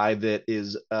guy that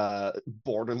is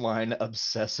borderline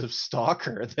obsessive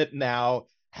stalker that now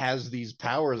has these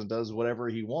powers and does whatever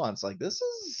he wants. Like, this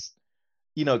is,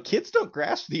 kids don't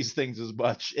grasp these things as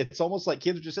much. It's almost like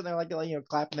kids are just sitting there, like,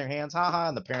 clapping their hands, haha,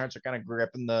 and the parents are kind of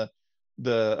gripping the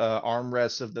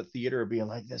armrests of the theater, being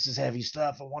like, "This is heavy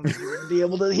stuff. I wonder if you're going to be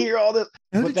able to hear all this."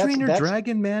 How to But Train Your that's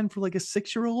Dragon, man, for like a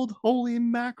 6-year-old. Holy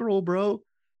mackerel, bro!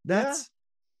 yeah, That's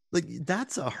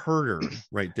that's a herder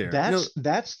right there.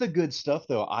 that's the good stuff,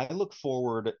 though. I look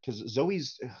forward, because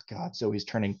Zoe's, oh God, Zoe's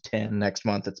turning 10 next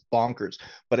month. It's bonkers.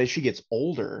 But as she gets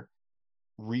older,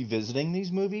 revisiting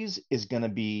these movies is going to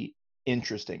be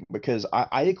interesting, because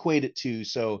I equate it to,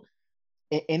 so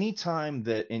any time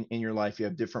that in your life you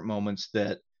have different moments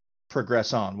that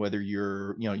progress on, whether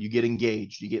you get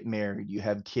engaged, you get married, you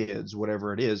have kids,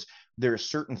 whatever it is, there are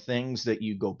certain things that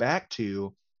you go back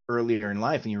to earlier in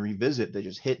life and you revisit that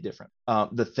just hit different.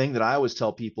 The thing that I always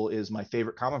tell people is my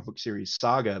favorite comic book series,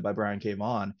 Saga by Brian K.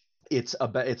 Vaughan. It's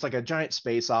like a giant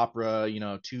space opera,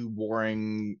 two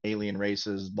warring alien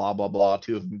races, blah blah blah,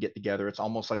 two of them get together. It's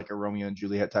almost like a Romeo and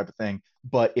Juliet type of thing,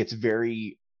 but it's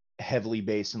very heavily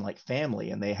based in like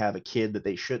family, and they have a kid that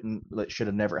they shouldn't that should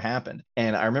have never happened.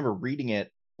 And I remember reading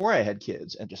it before I had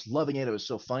kids and just loving it. It was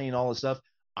so funny and all this stuff.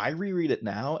 I reread it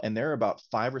now, and there are about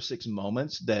 5 or 6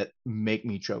 moments that make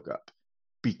me choke up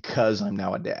because I'm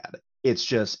now a dad. It's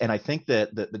just, and I think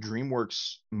that the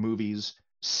DreamWorks movies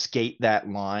skate that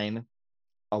line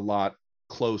a lot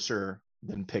closer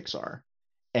than Pixar.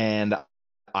 And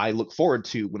I look forward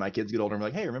to when my kids get older, I'm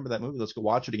like, hey, remember that movie? Let's go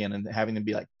watch it again. And having them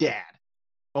be like, Dad,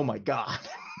 oh my God.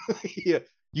 Yeah,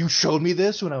 you showed me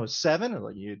this when I was 7. Or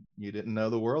like, you didn't know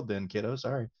the world then, kiddo.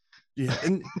 Sorry. Yeah,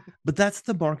 and but that's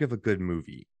the mark of a good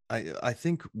movie. I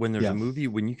think when there's a Yeah. movie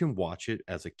when you can watch it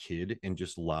as a kid and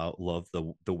just love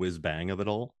the whiz bang of it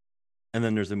all, and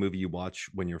then there's a movie you watch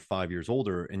when you're 5 years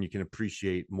older and you can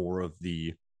appreciate more of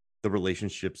the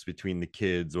relationships between the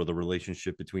kids or the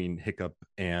relationship between Hiccup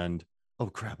and oh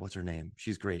crap, what's her name?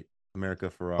 She's great, America Oh,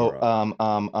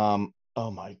 Ferrara. oh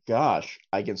my gosh.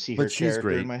 I can see her But she's character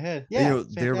in great. my head. And, Yeah, their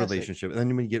fantastic. relationship. And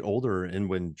then when you get older and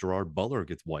when Gerard Butler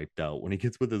gets wiped out, when he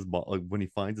gets with his mom, like when he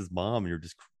finds his mom, you're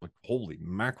just like, holy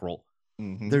mackerel.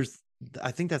 Mm-hmm. There's,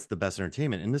 I think that's the best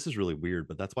entertainment. And this is really weird,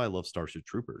 but that's why I love Starship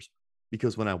Troopers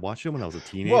because when I watched it when I was a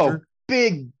Whoa,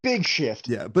 teenager, big shift.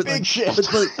 yeah, but Big like, shift.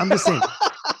 but I'm just saying,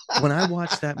 when I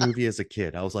watched that movie as a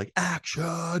kid, I was like,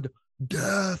 action,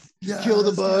 death, Kill the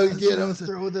yes, bug, yes, get him, yes.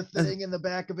 throw the And thing in the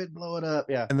back of it, blow it up.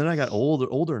 Yeah. And then I got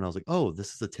older, and I was like, oh,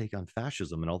 this is a take on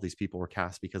fascism, and all these people were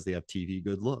cast because they have TV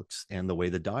good looks, and the way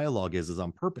the dialogue is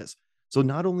on purpose. So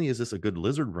not only is this a good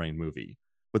lizard brain movie,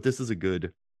 but this is a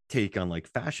good take on like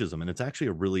fascism, and it's actually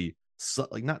a really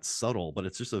like not subtle, but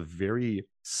it's just a very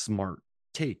smart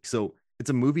take. So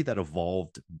it's a movie that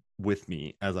evolved with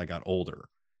me as I got older.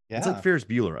 It's like Yeah. Ferris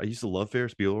Bueller. I used to love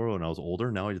Ferris Bueller when I was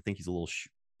older. Now I think he's a little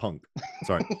punk.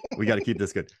 Sorry, we got to keep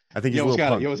this good. I think You he's a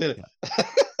almost little got it. You punk. almost hit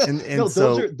Yeah. it. And No,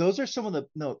 so those are some of the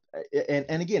no,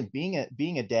 and again, being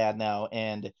a dad now,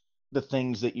 and the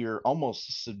things that you're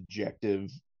almost subjective,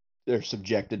 they're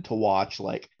subjected to watch,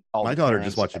 like all my the daughter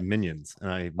just parents. watched Minions,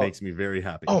 and it Oh, makes me very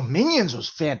happy. oh, Minions was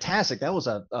fantastic. That was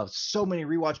a so many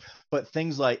rewatch. But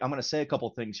things like, I'm gonna say a couple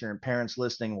things here, and parents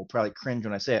listening will probably cringe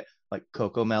when I say it, like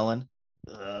Coco Melon,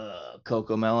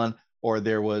 Coco Melon. Or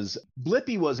there was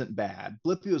Blippy wasn't bad.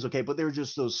 Blippy was okay, but there were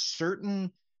just those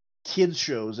certain kids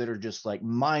shows that are just like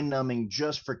mind numbing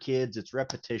just for kids. It's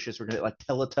repetitious. We're gonna like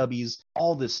Teletubbies,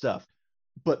 all this stuff.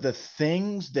 But the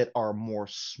things that are more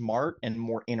smart and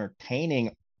more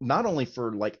entertaining, not only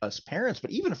for like us parents, but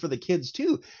even for the kids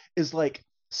too, is like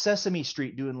Sesame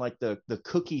Street doing like the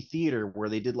cookie theater where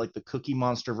they did like the Cookie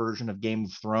Monster version of Game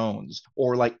of Thrones,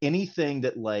 or like anything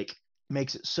that like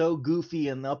makes it so goofy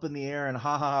and up in the air and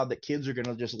ha ha ha that kids are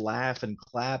gonna just laugh and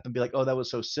clap and be like, oh, that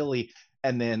was so silly,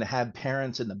 and then have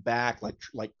parents in the back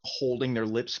like holding their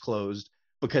lips closed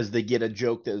because they get a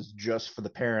joke that's just for the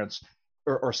parents,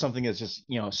 or something that's just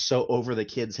so over the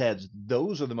kids' heads.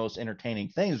 Those are the most entertaining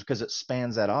things because it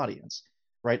spans that audience,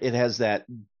 right? It has that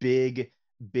big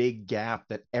gap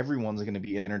that everyone's going to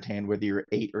be entertained whether you're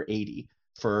 8 or 80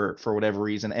 for whatever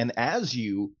reason. And as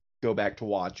you go back to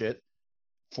watch it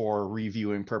for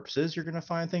reviewing purposes, you're going to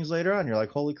find things later on. You're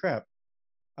like, holy crap,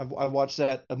 I've watched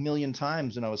that a million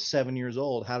times when I was 7 years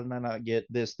old. How did I not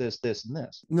get this, and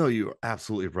this? No, you're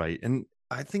absolutely right, and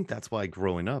I think that's why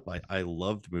growing up, I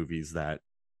loved movies that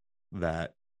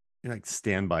like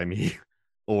Stand by Me,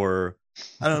 or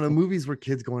I don't know, movies where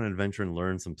kids go on an adventure and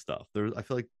learn some stuff. I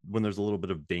feel like when there's a little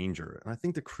bit of danger, and I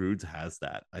think the Croods has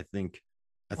that. I Oh, think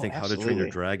How to Train Your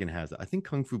absolutely. Dragon has that. I think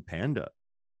Kung Fu Panda,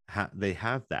 they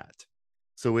have that.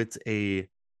 So it's a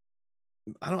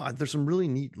I don't know. There's some really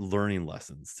neat learning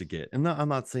lessons to get. And I'm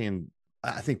not saying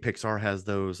I think Pixar has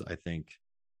those. I think,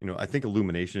 I think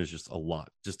Illumination is just a lot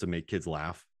just to make kids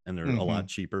laugh and they're a lot Mm-hmm.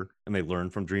 cheaper and they learn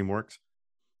from DreamWorks.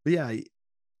 But yeah,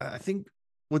 I think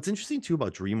what's interesting too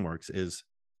about DreamWorks is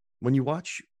when you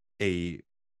watch a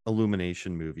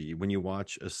Illumination movie, when you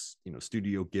watch a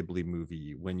Studio Ghibli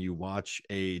movie, when you watch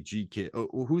a GK,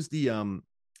 who's the man,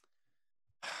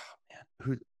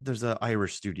 who there's a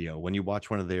Irish studio. When you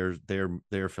watch one of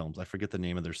their films, I forget the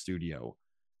name of their studio.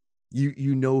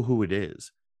 You know who it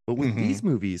is. But with Mm-hmm. these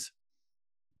movies,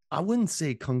 I wouldn't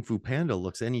say Kung Fu Panda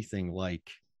looks anything like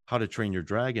How to Train Your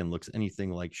Dragon, looks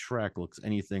anything like Shrek, looks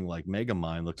anything like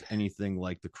Megamind, looks anything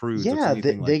like The Croods, looks Yeah,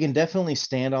 anything like they can definitely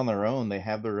stand on their own. They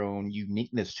have their own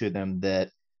uniqueness to them that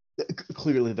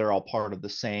clearly they're all part of the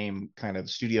same kind of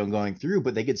studio going through,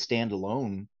 but they could stand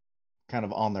alone kind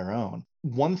of on their own.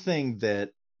 One thing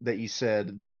that you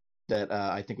said that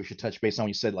I think we should touch base on,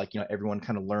 you said like, everyone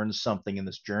kind of learns something in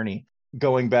this journey.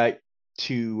 Going back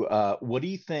to what do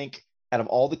you think out of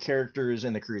all the characters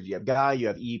in the cruise? You have Guy, you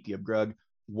have Eep, you have Grug.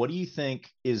 what do you think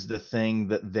is the thing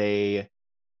that they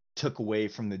took away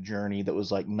from the journey that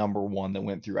was like number one that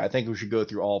went through? I think we should go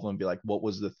through all of them and be like, what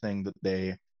was the thing that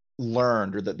they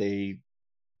learned or that they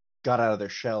got out of their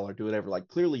shell or do whatever? Like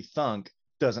clearly Thunk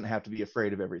doesn't have to be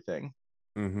afraid of everything.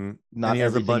 Mm-hmm. And Not he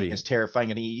has a everything buddy is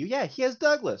terrifying and eat you. Yeah, he has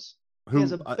Douglas. He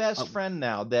has a who best friend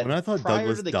now when that I thought prior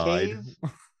Douglas to the died.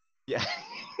 cave, yeah,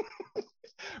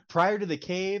 prior to the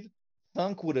cave,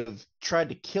 Thunk would have tried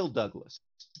to kill Douglas.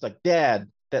 It's like, Dad,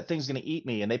 that thing's gonna eat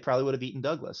me, and they probably would have eaten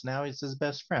Douglas. Now he's his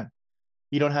best friend.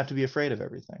 You don't have to be afraid of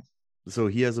everything. So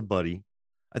he has a buddy.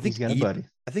 I He's think got a Eep. buddy.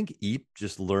 I think Eep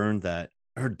just learned that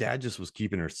her dad just was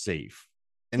keeping her safe,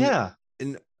 and Yeah.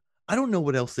 and I don't know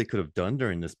what else they could have done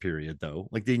during this period though.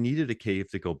 Like they needed a cave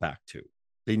to go back to.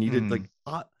 They needed Mm, like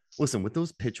listen, with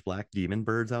those pitch black demon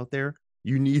birds out there,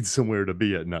 you need somewhere to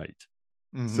be at night.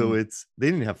 So hmm it's they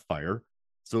didn't have fire.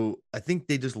 So I think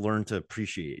they just learned to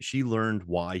appreciate. She learned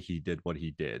why he did what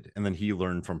he did, and then he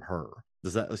learned from her.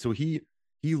 Does that so he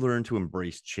learned to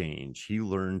embrace change. He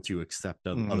learned to accept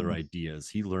other hmm ideas.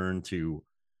 He learned to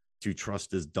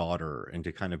trust his daughter and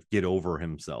to kind of get over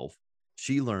himself.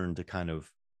 She learned to kind of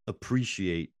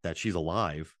appreciate that she's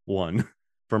alive, one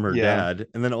from her Yeah. dad,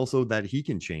 and then also that he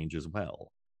can change as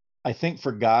well. I think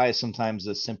for guys, sometimes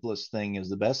the simplest thing is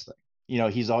the best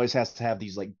thing. He's always has to have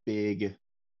these like big,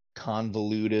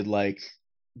 convoluted, like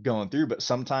going through, but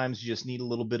sometimes you just need a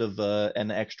little bit of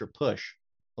an extra push,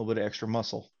 a little bit of extra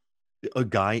muscle A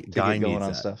guy to guy get going needs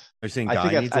on that. stuff. Are you saying I think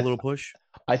guy that's needs a little push?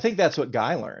 I think that's what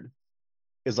Guy learned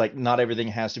is like not everything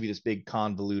has to be this big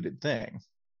convoluted thing.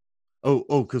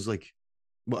 Because like,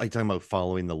 what are you talking about?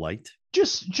 Following the light?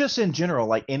 Just in general,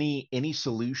 like any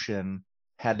solution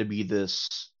had to be this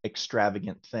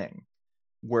extravagant thing.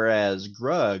 Whereas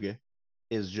Grug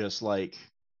is just like,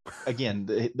 again,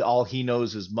 all he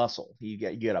knows is muscle. You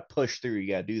got to push through.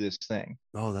 You got to do this thing.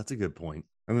 Oh, that's a good point.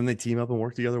 And then they team up and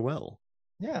work together well.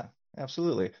 Yeah,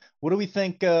 absolutely. What do we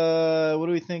think? What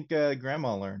do we think?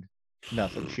 Grandma learned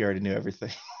nothing. She already knew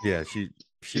everything. Yeah,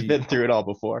 She's been she through it all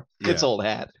before. It's yeah. old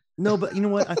hat. No, but you know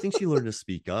what? I think she learned to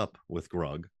speak up with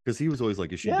Grug because he was always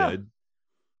like, "Is she Yeah. dead?"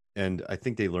 And I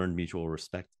think they learned mutual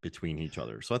respect between each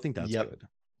other. So I think that's Yep. good.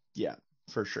 Yeah.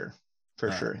 For sure. For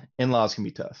Uh, sure. In-laws can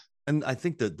be tough. and I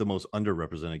think that the most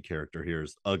underrepresented character here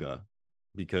is Uga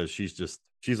because she's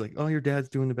like, "Oh, your dad's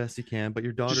doing the best he can, but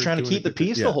your Just daughter's trying to doing a keep the good thing."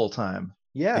 peace the Yeah, whole time.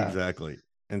 Yeah. exactly.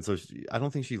 And so I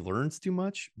don't think she learns too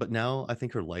much, but now I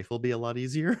think her life will be a lot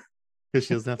easier because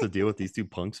she doesn't have to deal with these two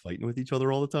punks fighting with each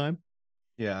other all the time.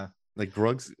 Yeah. Like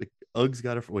Ug's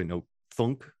got a wait, no,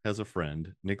 Thunk has a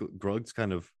friend. Grug's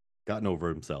kind of gotten over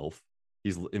himself.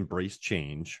 He's embraced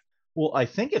change. Well, I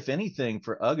think if anything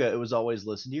for Uga, it was always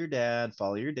listen to your dad,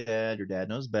 follow your dad. Your dad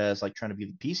knows best, like trying to be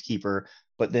the peacekeeper,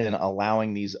 but then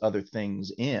allowing these other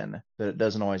things in that it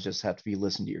doesn't always just have to be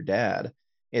listen to your dad.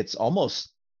 It's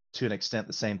almost to an extent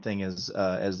the same thing as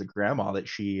the grandma that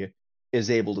she is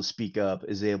able to speak up,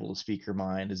 is able to speak her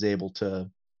mind, is able to,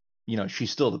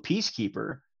 she's still the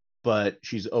peacekeeper, but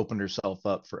she's opened herself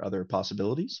up for other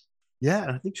possibilities. Yeah,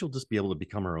 and I think she'll just be able to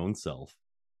become her own self.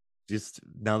 Just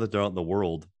now that they're out in the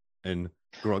world, and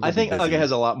Grug I will be think Uga busy.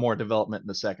 has a lot more development in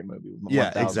the second movie, Yeah,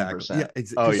 one thousand exactly. Yeah,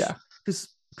 percent. Oh because yeah,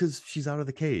 because she's out of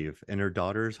the cave and her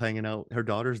daughter's hanging out. Her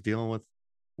daughter's dealing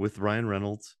with Ryan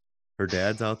Reynolds. Her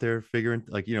dad's out there figuring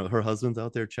like her husband's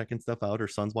out there checking stuff out. Her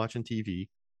son's watching TV,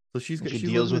 so and she she's deals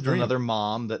living the with dream. another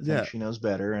mom that thinks Yeah. she knows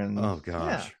better, and Oh yeah,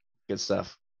 gosh. good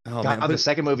stuff. Oh man. God, the But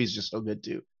second movie is just so good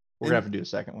too. We're gonna and have to do a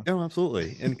second one. no,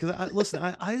 absolutely. And because listen,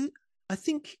 I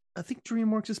think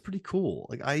DreamWorks is pretty cool.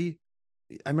 Like I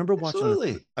remember watching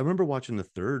Absolutely. the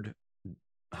third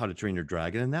How to Train Your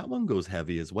Dragon, and that one goes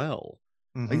heavy as well.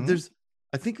 Like Mm-hmm. there's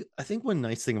I think one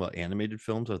nice thing about animated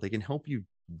films are they can help you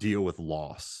deal with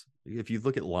loss. If you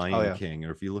look at Oh Lion yeah, King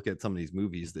or if you look at some of these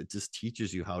movies, that just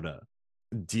teaches you how to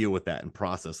deal with that and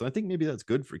process. And I think maybe that's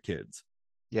good for kids.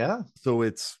 yeah. So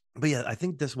but yeah, I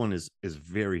think this one is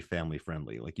very family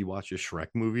friendly. Like you watch a Shrek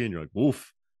movie and you're like,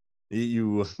 woof,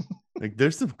 you like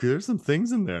there's some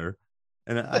things in there.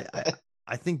 And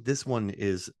I think this one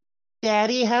is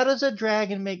Daddy, how does a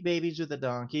dragon make babies with a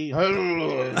donkey?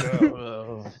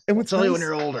 I'll and what's tell you when nice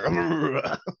you're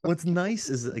older. what's nice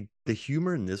is like the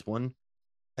humor in this one.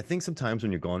 I think sometimes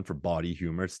when you're going for body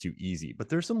humor, it's too easy. But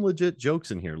there's some legit jokes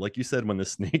in here. Like you said, when the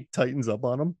snake tightens up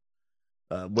on him,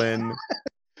 when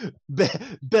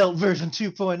Belt version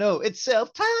 2.0. It's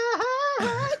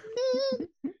self-tightening.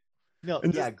 No,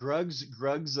 and yeah, just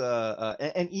Grug's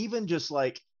and even just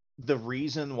like the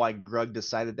reason why Grug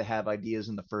decided to have ideas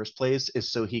in the first place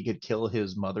is so he could kill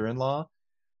his mother-in-law.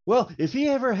 Well, if he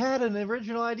ever had an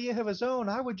original idea of his own,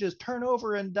 I would just turn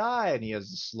over and die. And he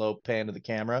has a slow pan to the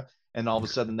camera. And all of a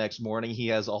sudden, the next morning, he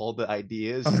has all the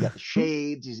ideas. He's got the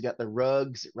shades, he's got the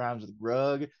rugs, it rhymes with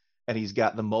rug, and he's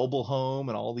got the mobile home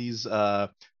and all these. Oh,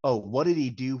 what did he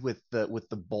do with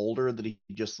the boulder that he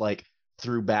just like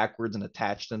threw backwards and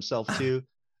attached himself to?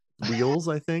 Wheels,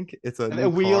 I think it's a new The car.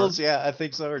 wheels, yeah, I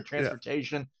think so, or Yeah.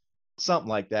 transportation, something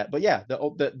like that. But yeah,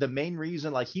 the main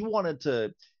reason, like, he wanted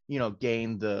to,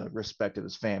 gain the respect of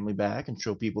his family back and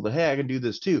show people that, hey, I can do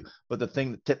this too. But the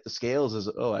thing that tipped the scales is,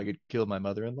 oh, I could kill my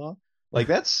mother-in-law. Like,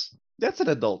 that's an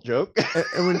adult joke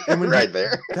And when right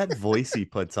there. that voice he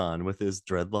puts on with his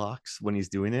dreadlocks when he's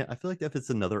doing it, I feel like if it's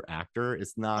another actor,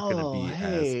 it's not going to Oh, be as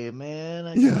hey, man,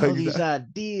 I got yeah, all these exactly.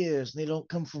 ideas. They don't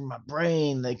come from my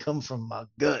brain, they come from my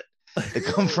gut. They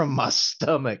come from my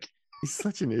stomach. He's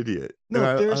such an idiot, and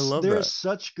No, I there's love there's that.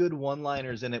 such good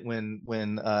one-liners in it when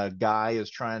Guy is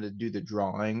trying to do the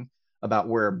drawing about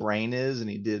where a brain is, and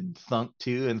he did Thunk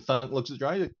too, and Thunk looks at the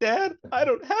drawing, he's like, Dad, I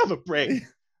don't have a brain.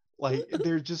 Like,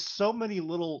 there's just so many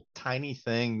little tiny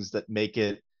things that make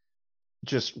it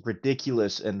just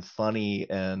ridiculous and funny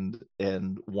and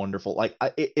wonderful. Like,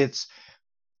 it's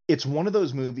one of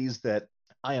those movies that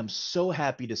I am so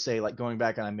happy to say, like, going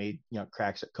back, and I made,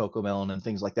 cracks at Coco Melon and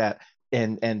things like that,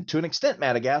 and to an extent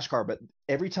Madagascar. But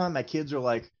every time my kids are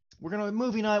like, "We're gonna have a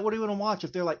movie night. What do you want to watch?"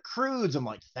 If they're like Croods, I'm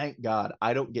like, "Thank God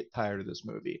I don't get tired of this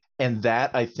movie." And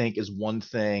that, I think, is one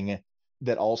thing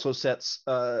that also sets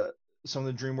some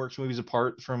of the DreamWorks movies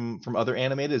apart from other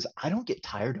animated. Is I don't get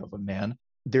tired of them, man.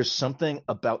 There's something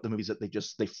about the movies that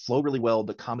they flow really well.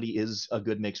 The comedy is a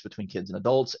good mix between kids and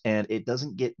adults, and it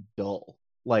doesn't get dull.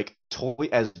 Like, toy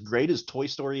as great as Toy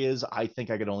Story is, I think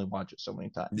I could only watch it so many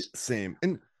times. Same,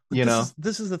 and but You this know? is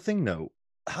this is the thing though.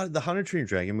 How to Train Your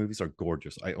Dragon movies are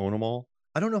gorgeous. I own them all.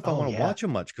 I don't know if I Oh want to yeah. watch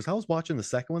them much because I was watching the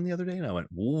second one the other day and I went,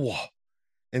 whoa.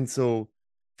 And so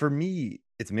for me,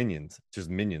 it's Minions, just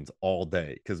Minions all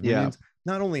day. Because Yeah. Minions,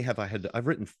 not only have I've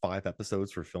written 5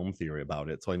 episodes for Film Theory about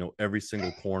it, so I know every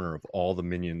single corner of all the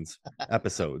Minions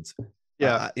episodes.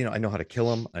 Yeah. I know how to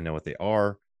kill them. I know what they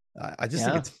are. I just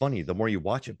think Yeah. it's funny the more you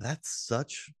watch it. But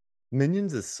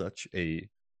Minions is such a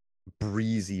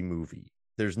breezy movie.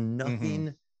 There's Mm-hmm.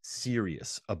 nothing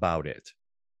serious about it.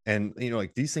 And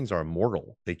like these things are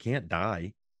immortal. They can't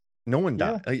die. No one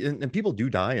died. Yeah. And people do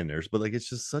die in theirs, but like it's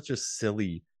just such a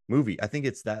silly movie. I think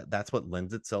that's what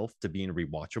lends itself to being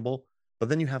rewatchable. But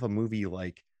then you have a movie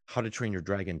like How to Train Your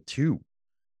Dragon 2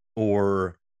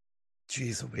 or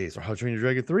Jeez Louise, or How to Train Your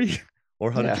Dragon 3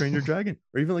 or How to Yeah. Train Your Dragon,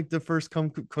 or even like the first Kung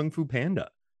Fu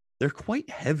Panda. They're quite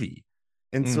heavy.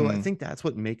 And so I Mm-hmm. think that's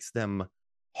what makes them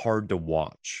hard to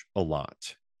watch a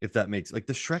lot. If that makes like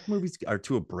the Shrek movies are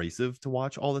too abrasive to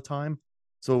watch all the time.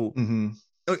 So Mm-hmm.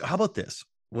 how about this?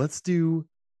 Let's do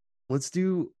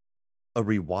a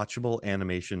rewatchable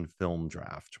animation film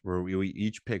draft where we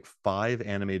each pick 5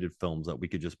 animated films that we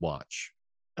could just watch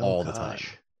Oh all the time.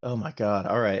 gosh. Oh my God.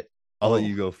 All right. I'll let Oh,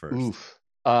 you go first. oof.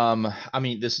 I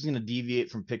mean, this is gonna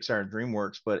deviate from Pixar and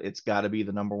DreamWorks, but it's gotta be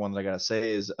the number one that I gotta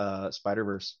say is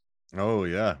Spider-Verse. Oh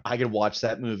yeah. I could watch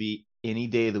that movie any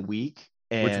day of the week.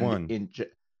 Which And one?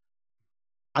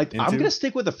 I'm gonna Into?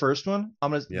 stick with the first one.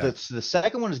 I'm gonna Yeah. the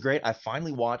second one is great. I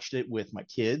finally watched it with my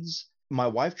kids. My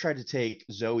wife tried to take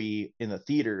Zoe in the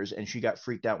theaters, and she got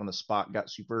freaked out when the spot got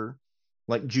super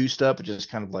like juiced up. It just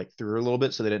kind of like threw her a little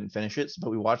bit, so they didn't finish it. But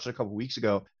we watched it a couple weeks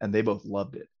ago, and they both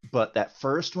loved it. But that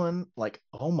first one, like,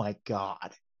 oh my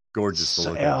God, Gorgeous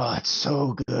to look at. it's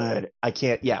so good. I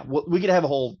can't. Yeah, we could have a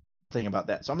whole thing about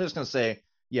that. So I'm just gonna say,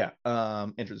 yeah,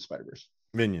 Enter the Spider Verse.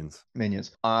 Minions.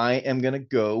 Minions. I am gonna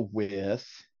go with,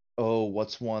 oh,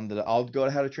 what's one that I'll go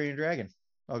to How to Train Your Dragon.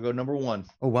 I'll go number one.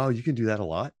 Oh wow, you can do that a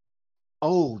lot.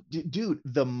 Oh, dude,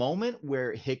 the moment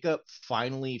where Hiccup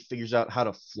finally figures out how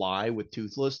to fly with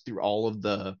Toothless through all of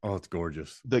Oh, it's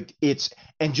gorgeous. the it's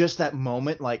and just that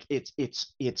moment, like, it's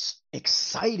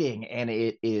exciting, and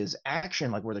it is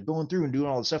action, like where they're going through and doing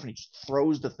all this stuff, and he just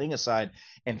throws the thing aside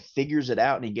and figures it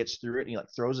out, and he gets through it, and he like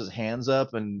throws his hands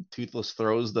up, and Toothless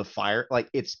throws the fire. Like,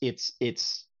 it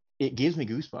gives me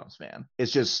goosebumps, man.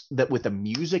 It's just that with the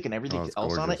music and Oh, everything it's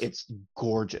else on it, gorgeous. it's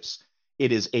gorgeous.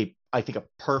 It is I think, a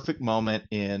perfect moment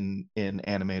in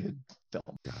animated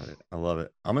film. Got it. I love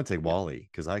it. I'm gonna take Yeah. Wally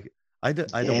because I had to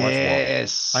watch Wall.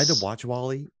 I had to Yes. watch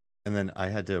Wally, and then I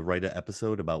had to write an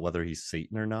episode about whether he's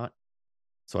Satan or not.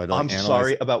 So I had to I'm like analyze.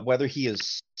 sorry about whether he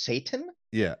is Satan.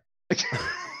 Yeah,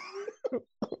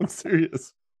 I'm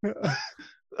serious.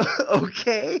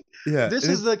 Okay, Yeah, this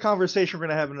and is it's the conversation we're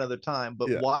gonna have another time. But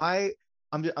yeah. why?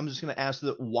 I'm just gonna ask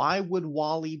that. Why would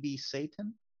Wally be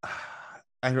Satan?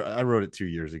 I wrote it 2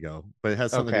 years ago, but it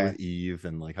has something to do Okay. with Eve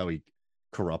and like how he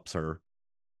corrupts her.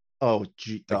 Oh,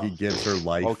 gee, Like he gives her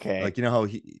life. okay. Like you know how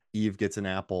Eve gets an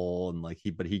apple and like he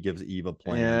gives Eve a Yeah,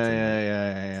 plant and like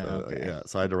yeah. so Okay. yeah.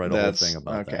 So I had to write a whole thing That's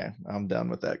about that. okay. I'm done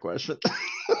with that question.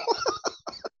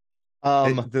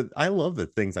 I love the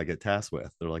things I get tasked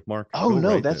with. They're like, Mark, Oh go no,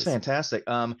 write that's this. fantastic.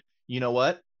 You know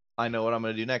what? I know what I'm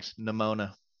gonna do next.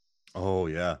 Nimona. Oh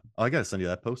yeah. Oh, I gotta send you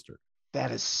that poster.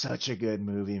 That is such a good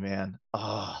movie, man.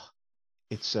 Oh,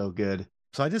 it's so good.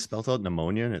 So I just spelled out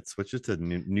pneumonia and it switches to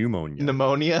pneumonia.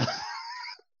 Pneumonia.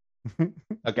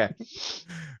 Okay.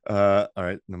 All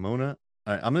right, Nimona.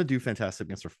 All right, I'm gonna do Fantastic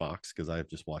Mr. Fox because I've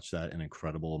just watched that an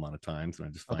incredible amount of times and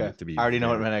I just find Okay. it to be I already know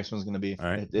what very my next one's gonna be. all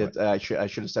right. What? I should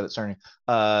have said it starting.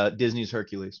 Disney's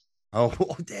Hercules. Oh,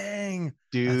 oh dang.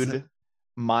 That's it. Dude,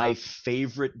 my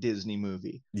favorite Disney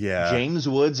movie. Yeah. James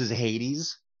Woods as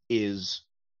Hades is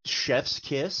chef's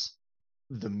kiss.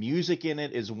 The music in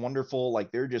it is wonderful.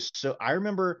 Like they're just so I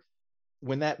remember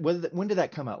when did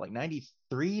that come out? Like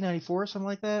 93, 94, something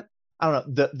like that? I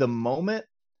don't know. The moment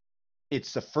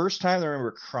it's the first time I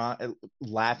remember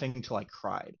laughing until I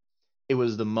cried. It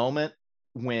was the moment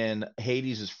when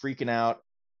Hades is freaking out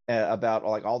about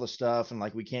like all the stuff and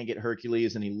like we can't get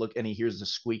Hercules and he hears the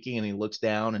squeaking and he looks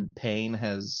down and Pain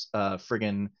has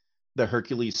friggin' the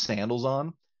Hercules sandals on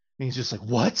and he's just like,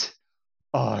 what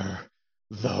are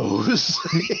those?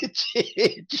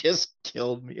 It just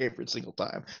killed me every single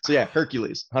time. So yeah,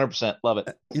 Hercules, 100% love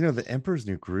it. You know, The Emperor's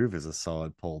New Groove is a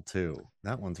solid pull too.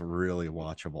 That one's really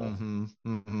watchable. Mm-hmm,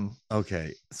 mm-hmm.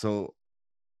 Okay, so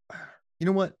you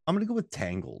know what? I'm gonna go with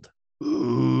Tangled.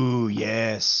 Ooh,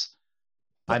 yes.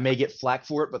 I But may get flack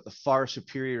for it, but the far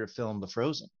superior film, The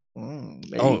Frozen. There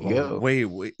oh, you oh go.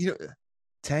 wait. You know,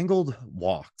 Tangled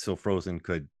walked so Frozen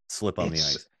could slip on the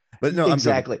It's ice. But no, I'm joking.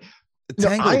 exactly. No,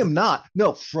 I Tangled, am not.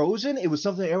 No, Frozen. It was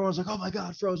something everyone's like, "Oh my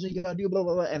God, Frozen! You gotta do blah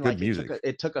blah blah." And good like music.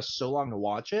 it took us so long to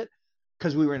watch it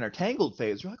because we were in our Tangled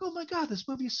phase. We're like, "Oh my God, this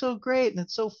movie is so great and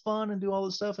it's so fun and do all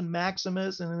this stuff and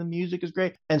Maximus and the music is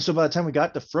great." And so by the time we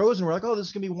got to Frozen, we're like, "Oh, this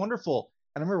is gonna be wonderful."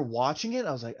 And I remember watching it.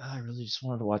 I was like, oh, "I really just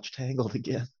wanted to watch Tangled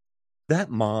again." That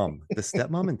mom, the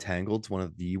stepmom in Tangled's one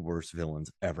of the worst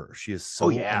villains ever. She is Oh so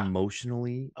yeah.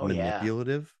 emotionally Oh yeah.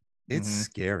 manipulative. It's Mm-hmm.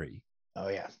 scary. Oh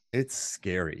yeah. It's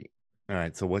scary. All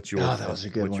right. So what's your Oh, that was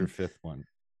fifth? a good What's your one. fifth one?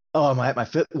 Oh my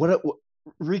fifth. What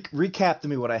recap to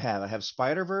me what I have. I have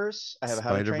Spider Verse. I have How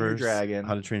to Spider Train Your Verse, How Dragon,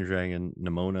 to Train Your Dragon,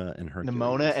 Nimona, and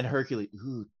Nimona, Hercules. and Hercules.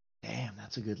 Ooh, damn,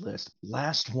 that's a good list.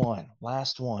 Last one.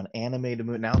 Animated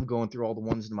movie. Now I'm going through all the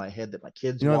ones in my head that my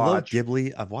kids You know, I love watch.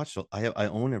 Ghibli. I've watched. I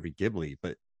own every Ghibli,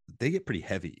 but they get pretty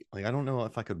heavy. Like I don't know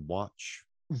if I could watch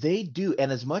They do, and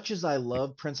as much as I like love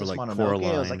or Princess like Mononoke,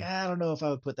 I was like, Coraline. I don't know if I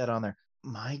would put that on there.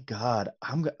 My God,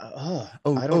 Oh,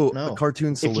 I don't oh, a know.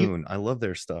 Cartoon If you Saloon. I love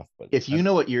their stuff, but if you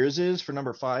know what yours is for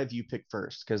number five, you pick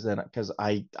first, because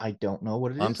I don't know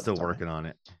what it I'm is off still the top of working on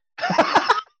it. my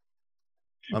head.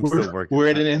 I'm we're still working. we're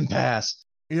at an impasse.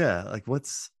 Yeah, like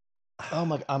what's Oh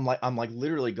my, I'm like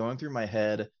literally going through my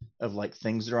head of like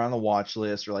things that are on the watch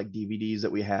list or like DVDs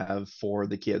that we have for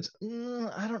the kids.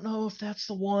 I don't know if that's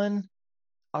the one.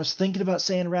 I was thinking about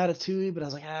saying Ratatouille, but I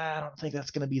was like, I don't think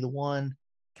that's gonna be the one.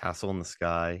 Castle in the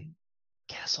Sky?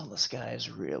 Castle in the Sky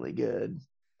is really good.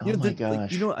 You Oh know, my like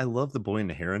you gosh. know, I love The Boy and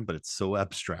the Heron, but it's so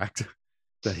abstract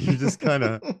that you just kind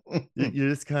of you're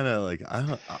just kind of like I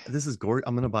don't. This is gorgeous.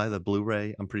 I'm gonna buy the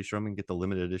Blu-ray. I'm pretty sure I'm gonna get the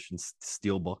limited edition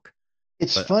steel book.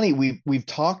 It's But funny, we've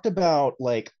talked about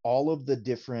like all of the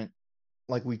different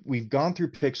like we've gone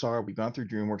through Pixar, we've gone through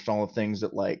DreamWorks, all the things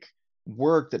that like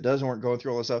work, that doesn't work, going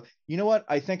through all this stuff. You know what?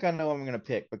 I think I know what I'm gonna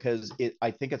pick because I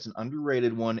think it's an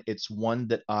underrated one. It's one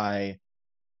that I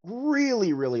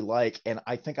really, really like, and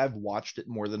I think I've watched it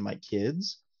more than my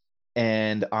kids.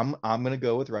 And I'm gonna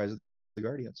go with Rise of the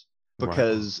Guardians right,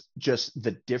 because just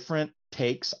the different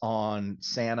takes on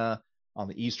Santa, on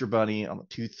the Easter Bunny, on the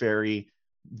Tooth Fairy,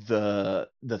 the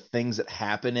things that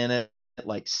happen in it,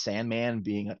 like Sandman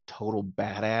being a total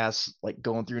badass, like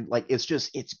going through, like it's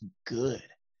good.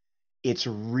 It's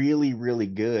really, really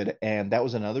good. And that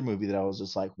was another movie that I was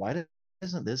just like, why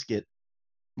doesn't this get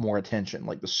more attention?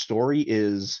 Like the story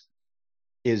is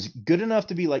good enough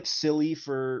to be like silly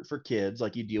for kids,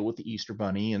 like you deal with the Easter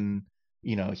Bunny and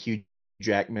Hugh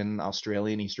Jackman,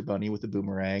 Australian Easter Bunny with the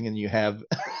boomerang, and you have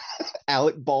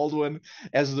Alec Baldwin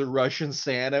as the Russian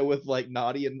Santa with like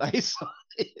naughty and nice on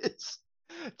his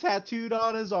tattooed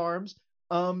on his arms.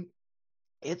 Um,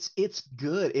 it's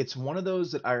good. It's one of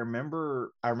those that I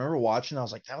remember watching. I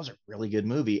was like, that was a really good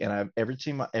movie, and every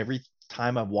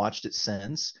time I've watched it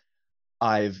since,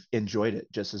 I've enjoyed it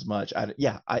just as much.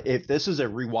 If this is a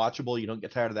rewatchable, you don't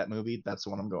get tired of that movie, that's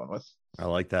the one I'm going with. I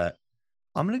like that.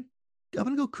 I'm gonna I'm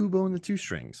gonna go Kubo and the Two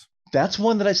Strings. That's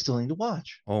one that I still need to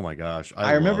watch. Oh my gosh, I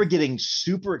I remember love getting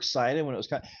super excited when it was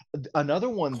kind of, another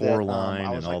one that I Coraline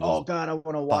and was like, all oh those God, I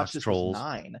want to watch box this was trolls.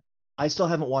 Nine. I still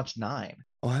haven't watched Nine,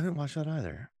 Oh, I haven't watched that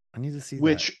either. I need to see that.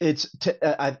 which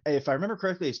if I remember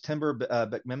correctly, it's Timber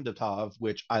Bekmambetov,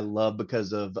 which I love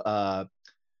because of Day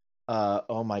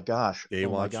oh my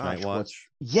Watch, Night gosh, what's Watch.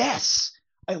 yes,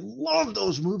 I love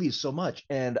those movies so much,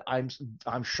 and I'm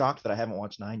shocked that I haven't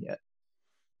watched Nine yet.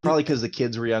 Probably It, because the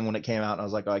kids were young when it came out, and I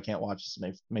was like, oh, I can't watch this.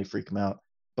 It may freak them out.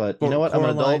 But you know what? I'm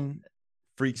an adult. Coraline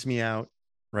freaks me out,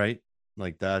 right?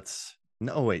 Like that's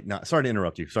no wait, not sorry to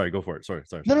interrupt you. Sorry, go for it. No, no,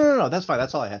 Sorry. no, no. That's fine.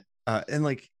 That's all I had. And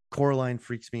like Coraline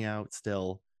freaks me out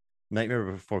still.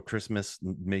 Nightmare Before Christmas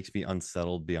makes me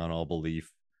unsettled beyond all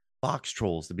belief. Box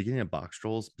Trolls, the beginning of Box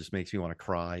Trolls just makes me want to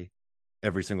cry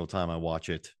every single time I watch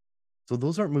it. So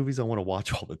those aren't movies I want to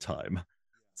watch all the time.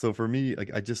 So for me,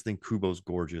 like I just think Kubo's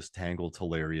gorgeous, Tangled's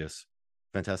hilarious,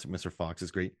 Fantastic Mr. Fox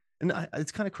is great. And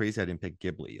it's kind of crazy I didn't pick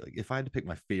Ghibli. Like if I had to pick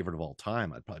my favorite of all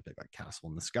time, I'd probably pick like Castle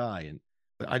in the Sky. And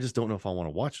but I just don't know if I want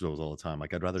to watch those all the time.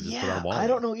 Like I'd rather just put on Yeah, I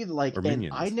don't Wally know either. Like, or and I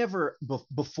Minions. never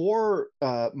before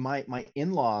my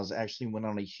in-laws actually went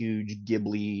on a huge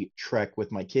Ghibli trek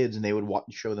with my kids, and they would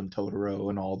show them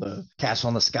Totoro and all the Castle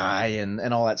in the Sky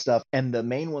and all that stuff. And the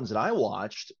main ones that I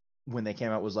watched when they came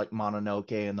out was like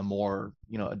Mononoke and the more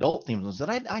adult themed ones that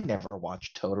I never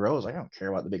watched Totoro. I was like, I don't care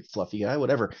about the big fluffy guy,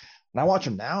 whatever. When I watch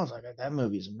him now, I was like, that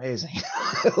movie is amazing.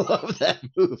 I love that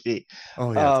movie.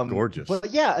 Oh yeah, it's gorgeous.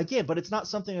 But yeah, again, but it's not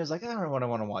something that's like, I don't know what I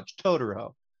want to watch.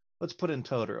 Totoro. Let's put in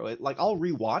Totoro. Like I'll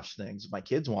rewatch things if my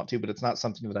kids want to, but it's not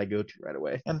something that I go to right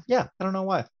away. And yeah, I don't know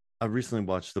why. I recently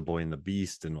watched The Boy and the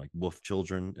Beast and like Wolf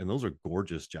Children, and those are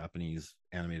gorgeous Japanese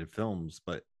animated films.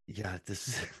 But yeah,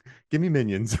 this give me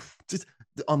Minions. Just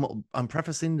I'm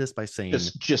prefacing this by saying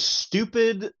Just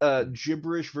stupid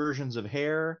gibberish versions of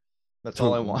hair. That's to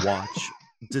all I want. watch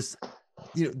just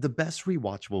the best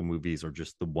rewatchable movies are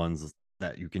just the ones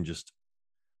that you can just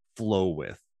flow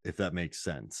with, if that makes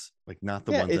sense. Like not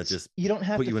the Yeah, ones that it's just you don't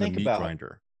have put to you in a think meat about.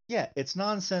 grinder. Yeah, it's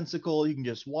nonsensical. You can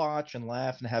just watch and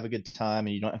laugh and have a good time,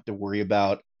 and you don't have to worry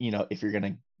about, if you're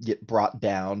gonna get brought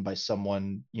down by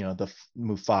someone, the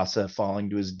Mufasa falling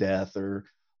to his death, or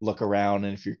look around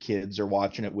and if your kids are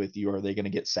watching it with you, are they gonna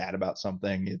get sad about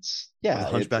something? It's Or the yeah,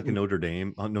 it's Hunchback in Notre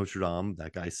Dame,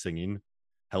 that guy singing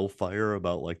Hellfire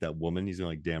about like that woman. He's gonna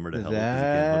like damn her to hell because he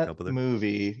can't hook that up with her.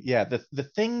 movie. Yeah, the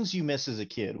things you miss as a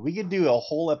kid. We could do a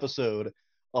whole episode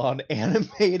on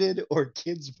animated or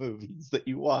kids movies that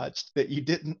you watched that you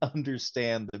didn't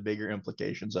understand the bigger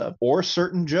implications of, or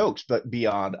certain jokes, but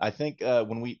beyond. I think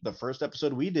when the first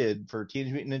episode we did for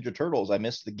Teenage Mutant Ninja Turtles, I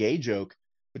missed the gay joke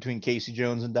between Casey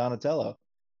Jones and Donatello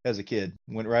as a kid.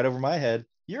 Went right over my head.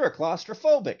 You're a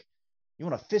claustrophobic. You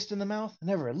want a fist in the mouth? I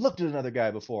never looked at another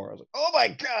guy before. I was like, oh my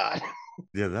God.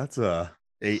 Yeah, that's a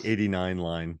 89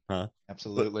 line, huh? But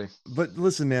Absolutely. but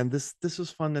listen, man, this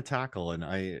was fun to tackle, and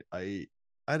I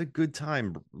had a good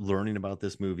time learning about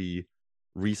this movie,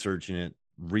 researching it,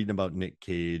 reading about Nick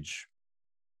Cage.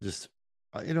 Just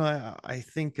I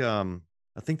think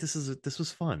this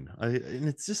was fun. And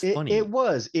it's just It funny.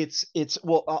 was. It's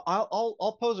well.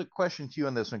 I'll pose a question to you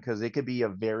on this one because it could be a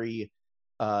very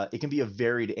it can be a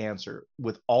varied answer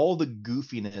with all the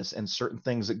goofiness and certain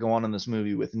things that go on in this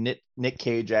movie with Nick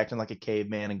Cage acting like a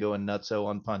caveman and going nutso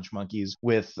on punch monkeys,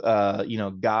 with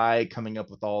Guy coming up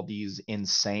with all these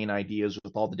insane ideas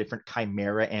with all the different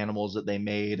chimera animals that they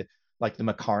made, like the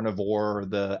Macarnivore,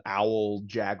 the owl,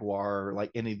 jaguar, like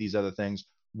any of these other things.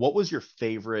 What was your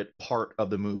favorite part of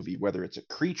the movie? Whether it's a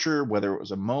creature, whether it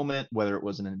was a moment, whether it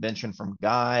was an invention from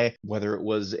Guy, whether it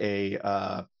was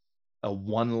a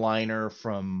one liner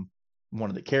from one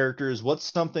of the characters.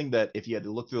 What's something that if you had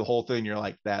to look through the whole thing, you're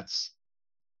like, that's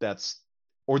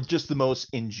or just the most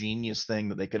ingenious thing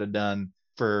that they could have done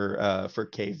for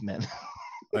cavemen.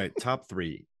 All right, top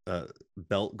three.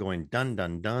 Belt going dun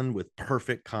dun dun with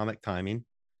perfect comic timing.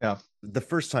 Yeah. The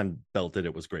first time Belt did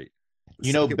it was great. The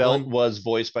You know, second Belt one, was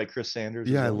voiced by Chris Sanders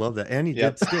as yeah, I well. love that, and he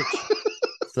Yep. did Stitch.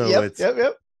 So Yep. it's Yep.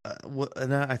 Yep.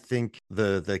 and I think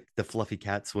the fluffy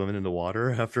cat swimming in the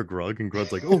water after Grug, and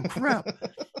Grug's like, "Oh crap!"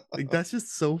 Like that's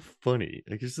just so funny.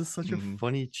 Like it's just such a Mhm.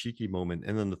 funny, cheeky moment.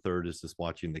 And then the third is just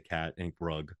watching the cat and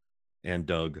Grug and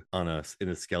Doug in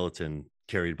a skeleton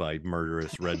carried by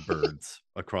murderous red birds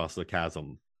across the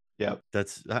chasm. Yep.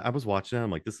 I was watching that.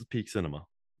 I'm like, this is peak cinema.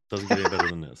 Doesn't get any better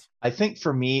than this. I think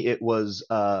for me it was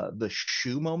the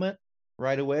shoe moment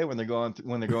right away when they're going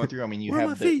through. I mean, you Where are my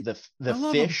have the feet? the I love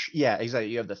them. fish. Yeah,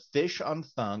 exactly. You have the fish on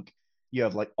Thunk. You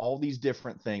have like all these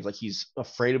different things. Like he's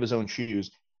afraid of his own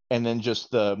shoes, and then just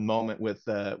the moment with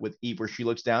Eve where she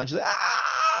looks down. She's like,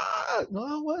 ah,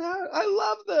 no, what? I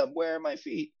love them. Where are my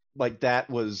feet? like that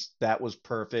was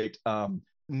perfect.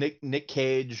 Nick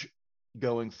Cage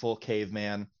going full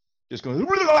caveman, just going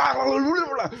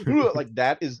like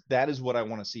that is what I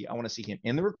want to see. I want to see him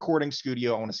in the recording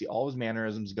studio. I want to see all his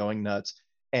mannerisms going nuts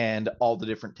and all the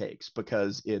different takes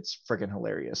because it's freaking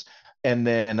hilarious. And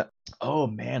then, oh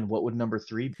man, what would number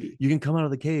three be? You can come out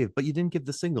of the cave, but you didn't give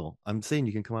the single. I'm saying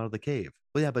you can come out of the cave.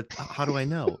 Well, yeah, but how do I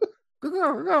know?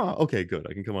 Okay, good.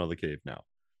 I can come out of the cave now.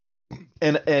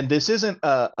 And this isn't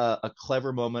a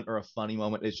clever moment or a funny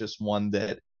moment. It's just one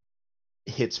that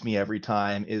hits me every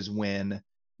time. Is when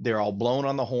they're all blown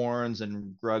on the horns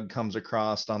and Grug comes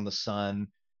across on the sun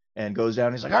and goes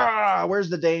down. He's like, ah, where's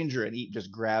the danger? And he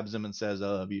just grabs him and says, I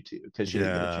love you too, because she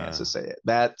didn't get a chance to Yeah. say it.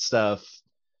 That stuff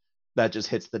that just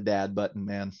hits the dad button,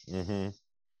 man. Mm-hmm.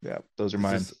 Yeah, those are It's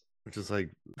mine. just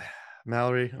like,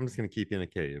 Mallory, I'm just gonna keep you in a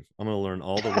cave. I'm gonna learn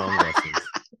all the wrong lessons.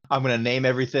 I'm gonna name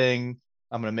everything.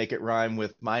 I'm gonna make it rhyme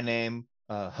with my name.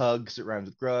 Hug, 'cause it rhymes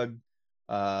with Grug.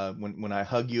 When I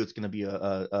hug you, it's gonna be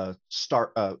a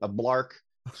start a blark,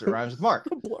 because it rhymes with Mark.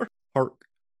 Park.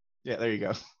 Yeah, there you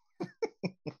go.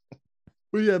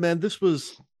 Well, yeah, man, this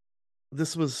was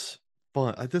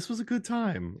fun. This was a good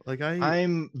time. Like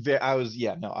I was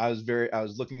yeah no I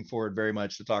was looking forward very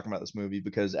much to talking about this movie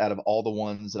because out of all the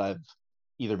ones that I've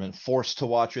either been forced to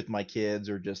watch with my kids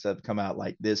or just have come out,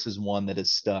 like this is one that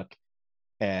is stuck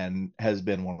and has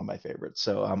been one of my favorites.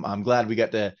 So I'm glad we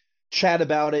got to chat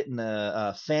about it in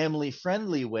a family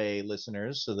friendly way,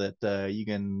 listeners, so that you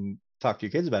can talk to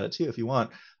your kids about it too if you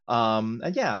want.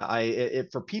 And yeah,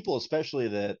 for people especially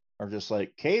that are just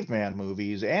like caveman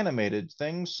movies, animated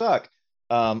things suck.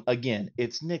 Again,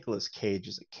 it's Nicolas Cage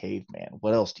as a caveman.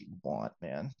 What else do you want,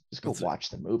 man? Just go it's watch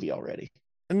the movie already.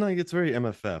 and like it's very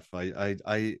MFF. I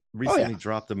Oh yeah. recently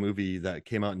dropped a movie that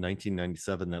came out in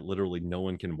 1997 that literally no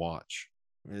one can watch.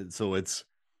 So it's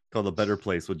called A Better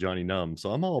Place with Johnny Numb.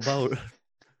 So I'm all about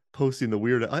posting the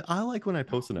weird. I like when I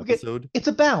post an We get episode. it's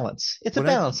a balance. It's a When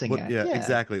I balancing what act. Yeah, Yeah.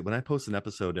 exactly. When I post an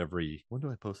episode every when do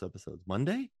I post episodes?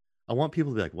 Monday? I want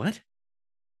people to be like, what?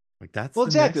 Like that's Well, the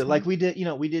exactly. next Like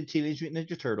one? we did Teenage Mutant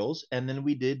Ninja Turtles, and then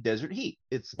we did Desert Heat.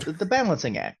 It's the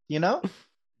balancing act, you know?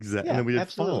 Exactly. And Yeah, then we did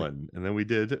absolutely. Fallen, and then we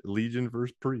did Legion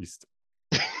versus Priest.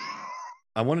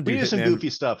 I want to We do do some Hitman. goofy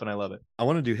stuff, and I love it. I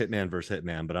want to do Hitman versus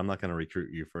Hitman, but I'm not going to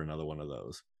recruit you for another one of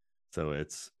those. So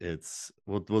it's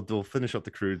we'll finish up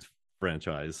the Croods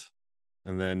franchise,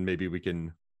 and then maybe we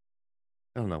can.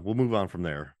 I don't know. We'll move on from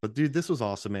there. But dude, this was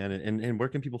awesome, man. And where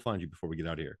can people find you before we get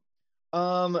out of here?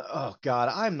 Oh God,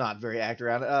 I'm not very active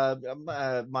around.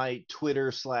 My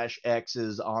Twitter/X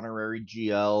is honorary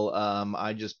GL.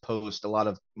 I just post a lot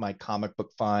of my comic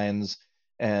book finds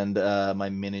and my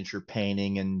miniature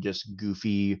painting and just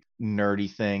goofy, nerdy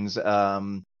things.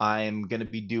 I'm gonna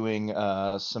be doing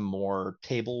some more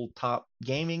tabletop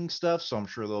gaming stuff, so I'm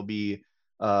sure there'll be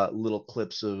little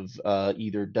clips of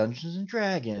either Dungeons and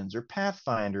Dragons or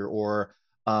Pathfinder or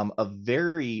a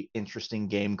very interesting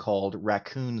game called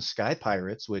Raccoon Sky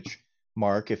Pirates, which,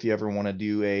 Mark, if you ever want to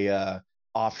do a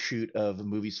offshoot of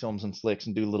movies, films, and flicks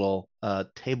and do a little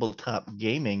tabletop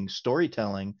gaming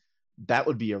storytelling, that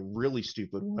would be a really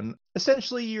stupid one.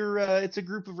 Essentially, it's a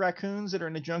group of raccoons that are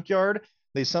in a junkyard.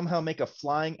 They somehow make a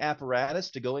flying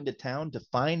apparatus to go into town to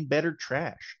find better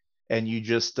trash. And you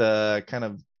just kind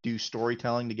of do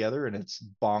storytelling together, and it's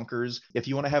bonkers. If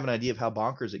you want to have an idea of how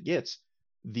bonkers it gets,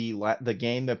 the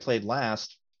game that played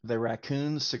last, the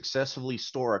raccoons successfully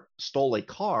stole a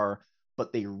car,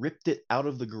 but they ripped it out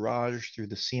of the garage through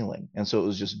the ceiling, and so it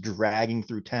was just dragging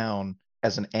through town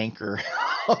as an anchor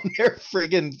on their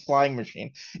friggin' flying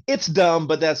machine. It's dumb,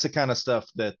 but that's the kind of stuff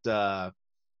that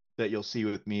you'll see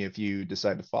with me if you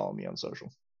decide to follow me on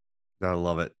social. I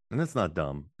love it. And it's not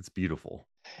dumb. It's beautiful.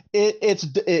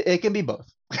 It can be both.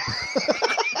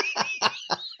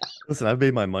 Listen, I've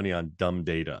made my money on dumb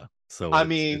data. So I it's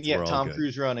mean, it's yeah, we're all Tom good.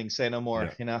 Cruise running, say no more.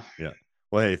 Yeah. You know. Yeah.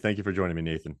 Well, hey, thank you for joining me,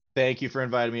 Nathan. Thank you for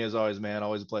inviting me as always, man.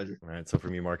 Always a pleasure. All right. So for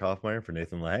me, Mark Hoffmeyer, for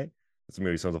Nathan LaHaye, it's a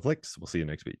movie Sons of Flicks. We'll see you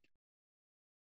next week.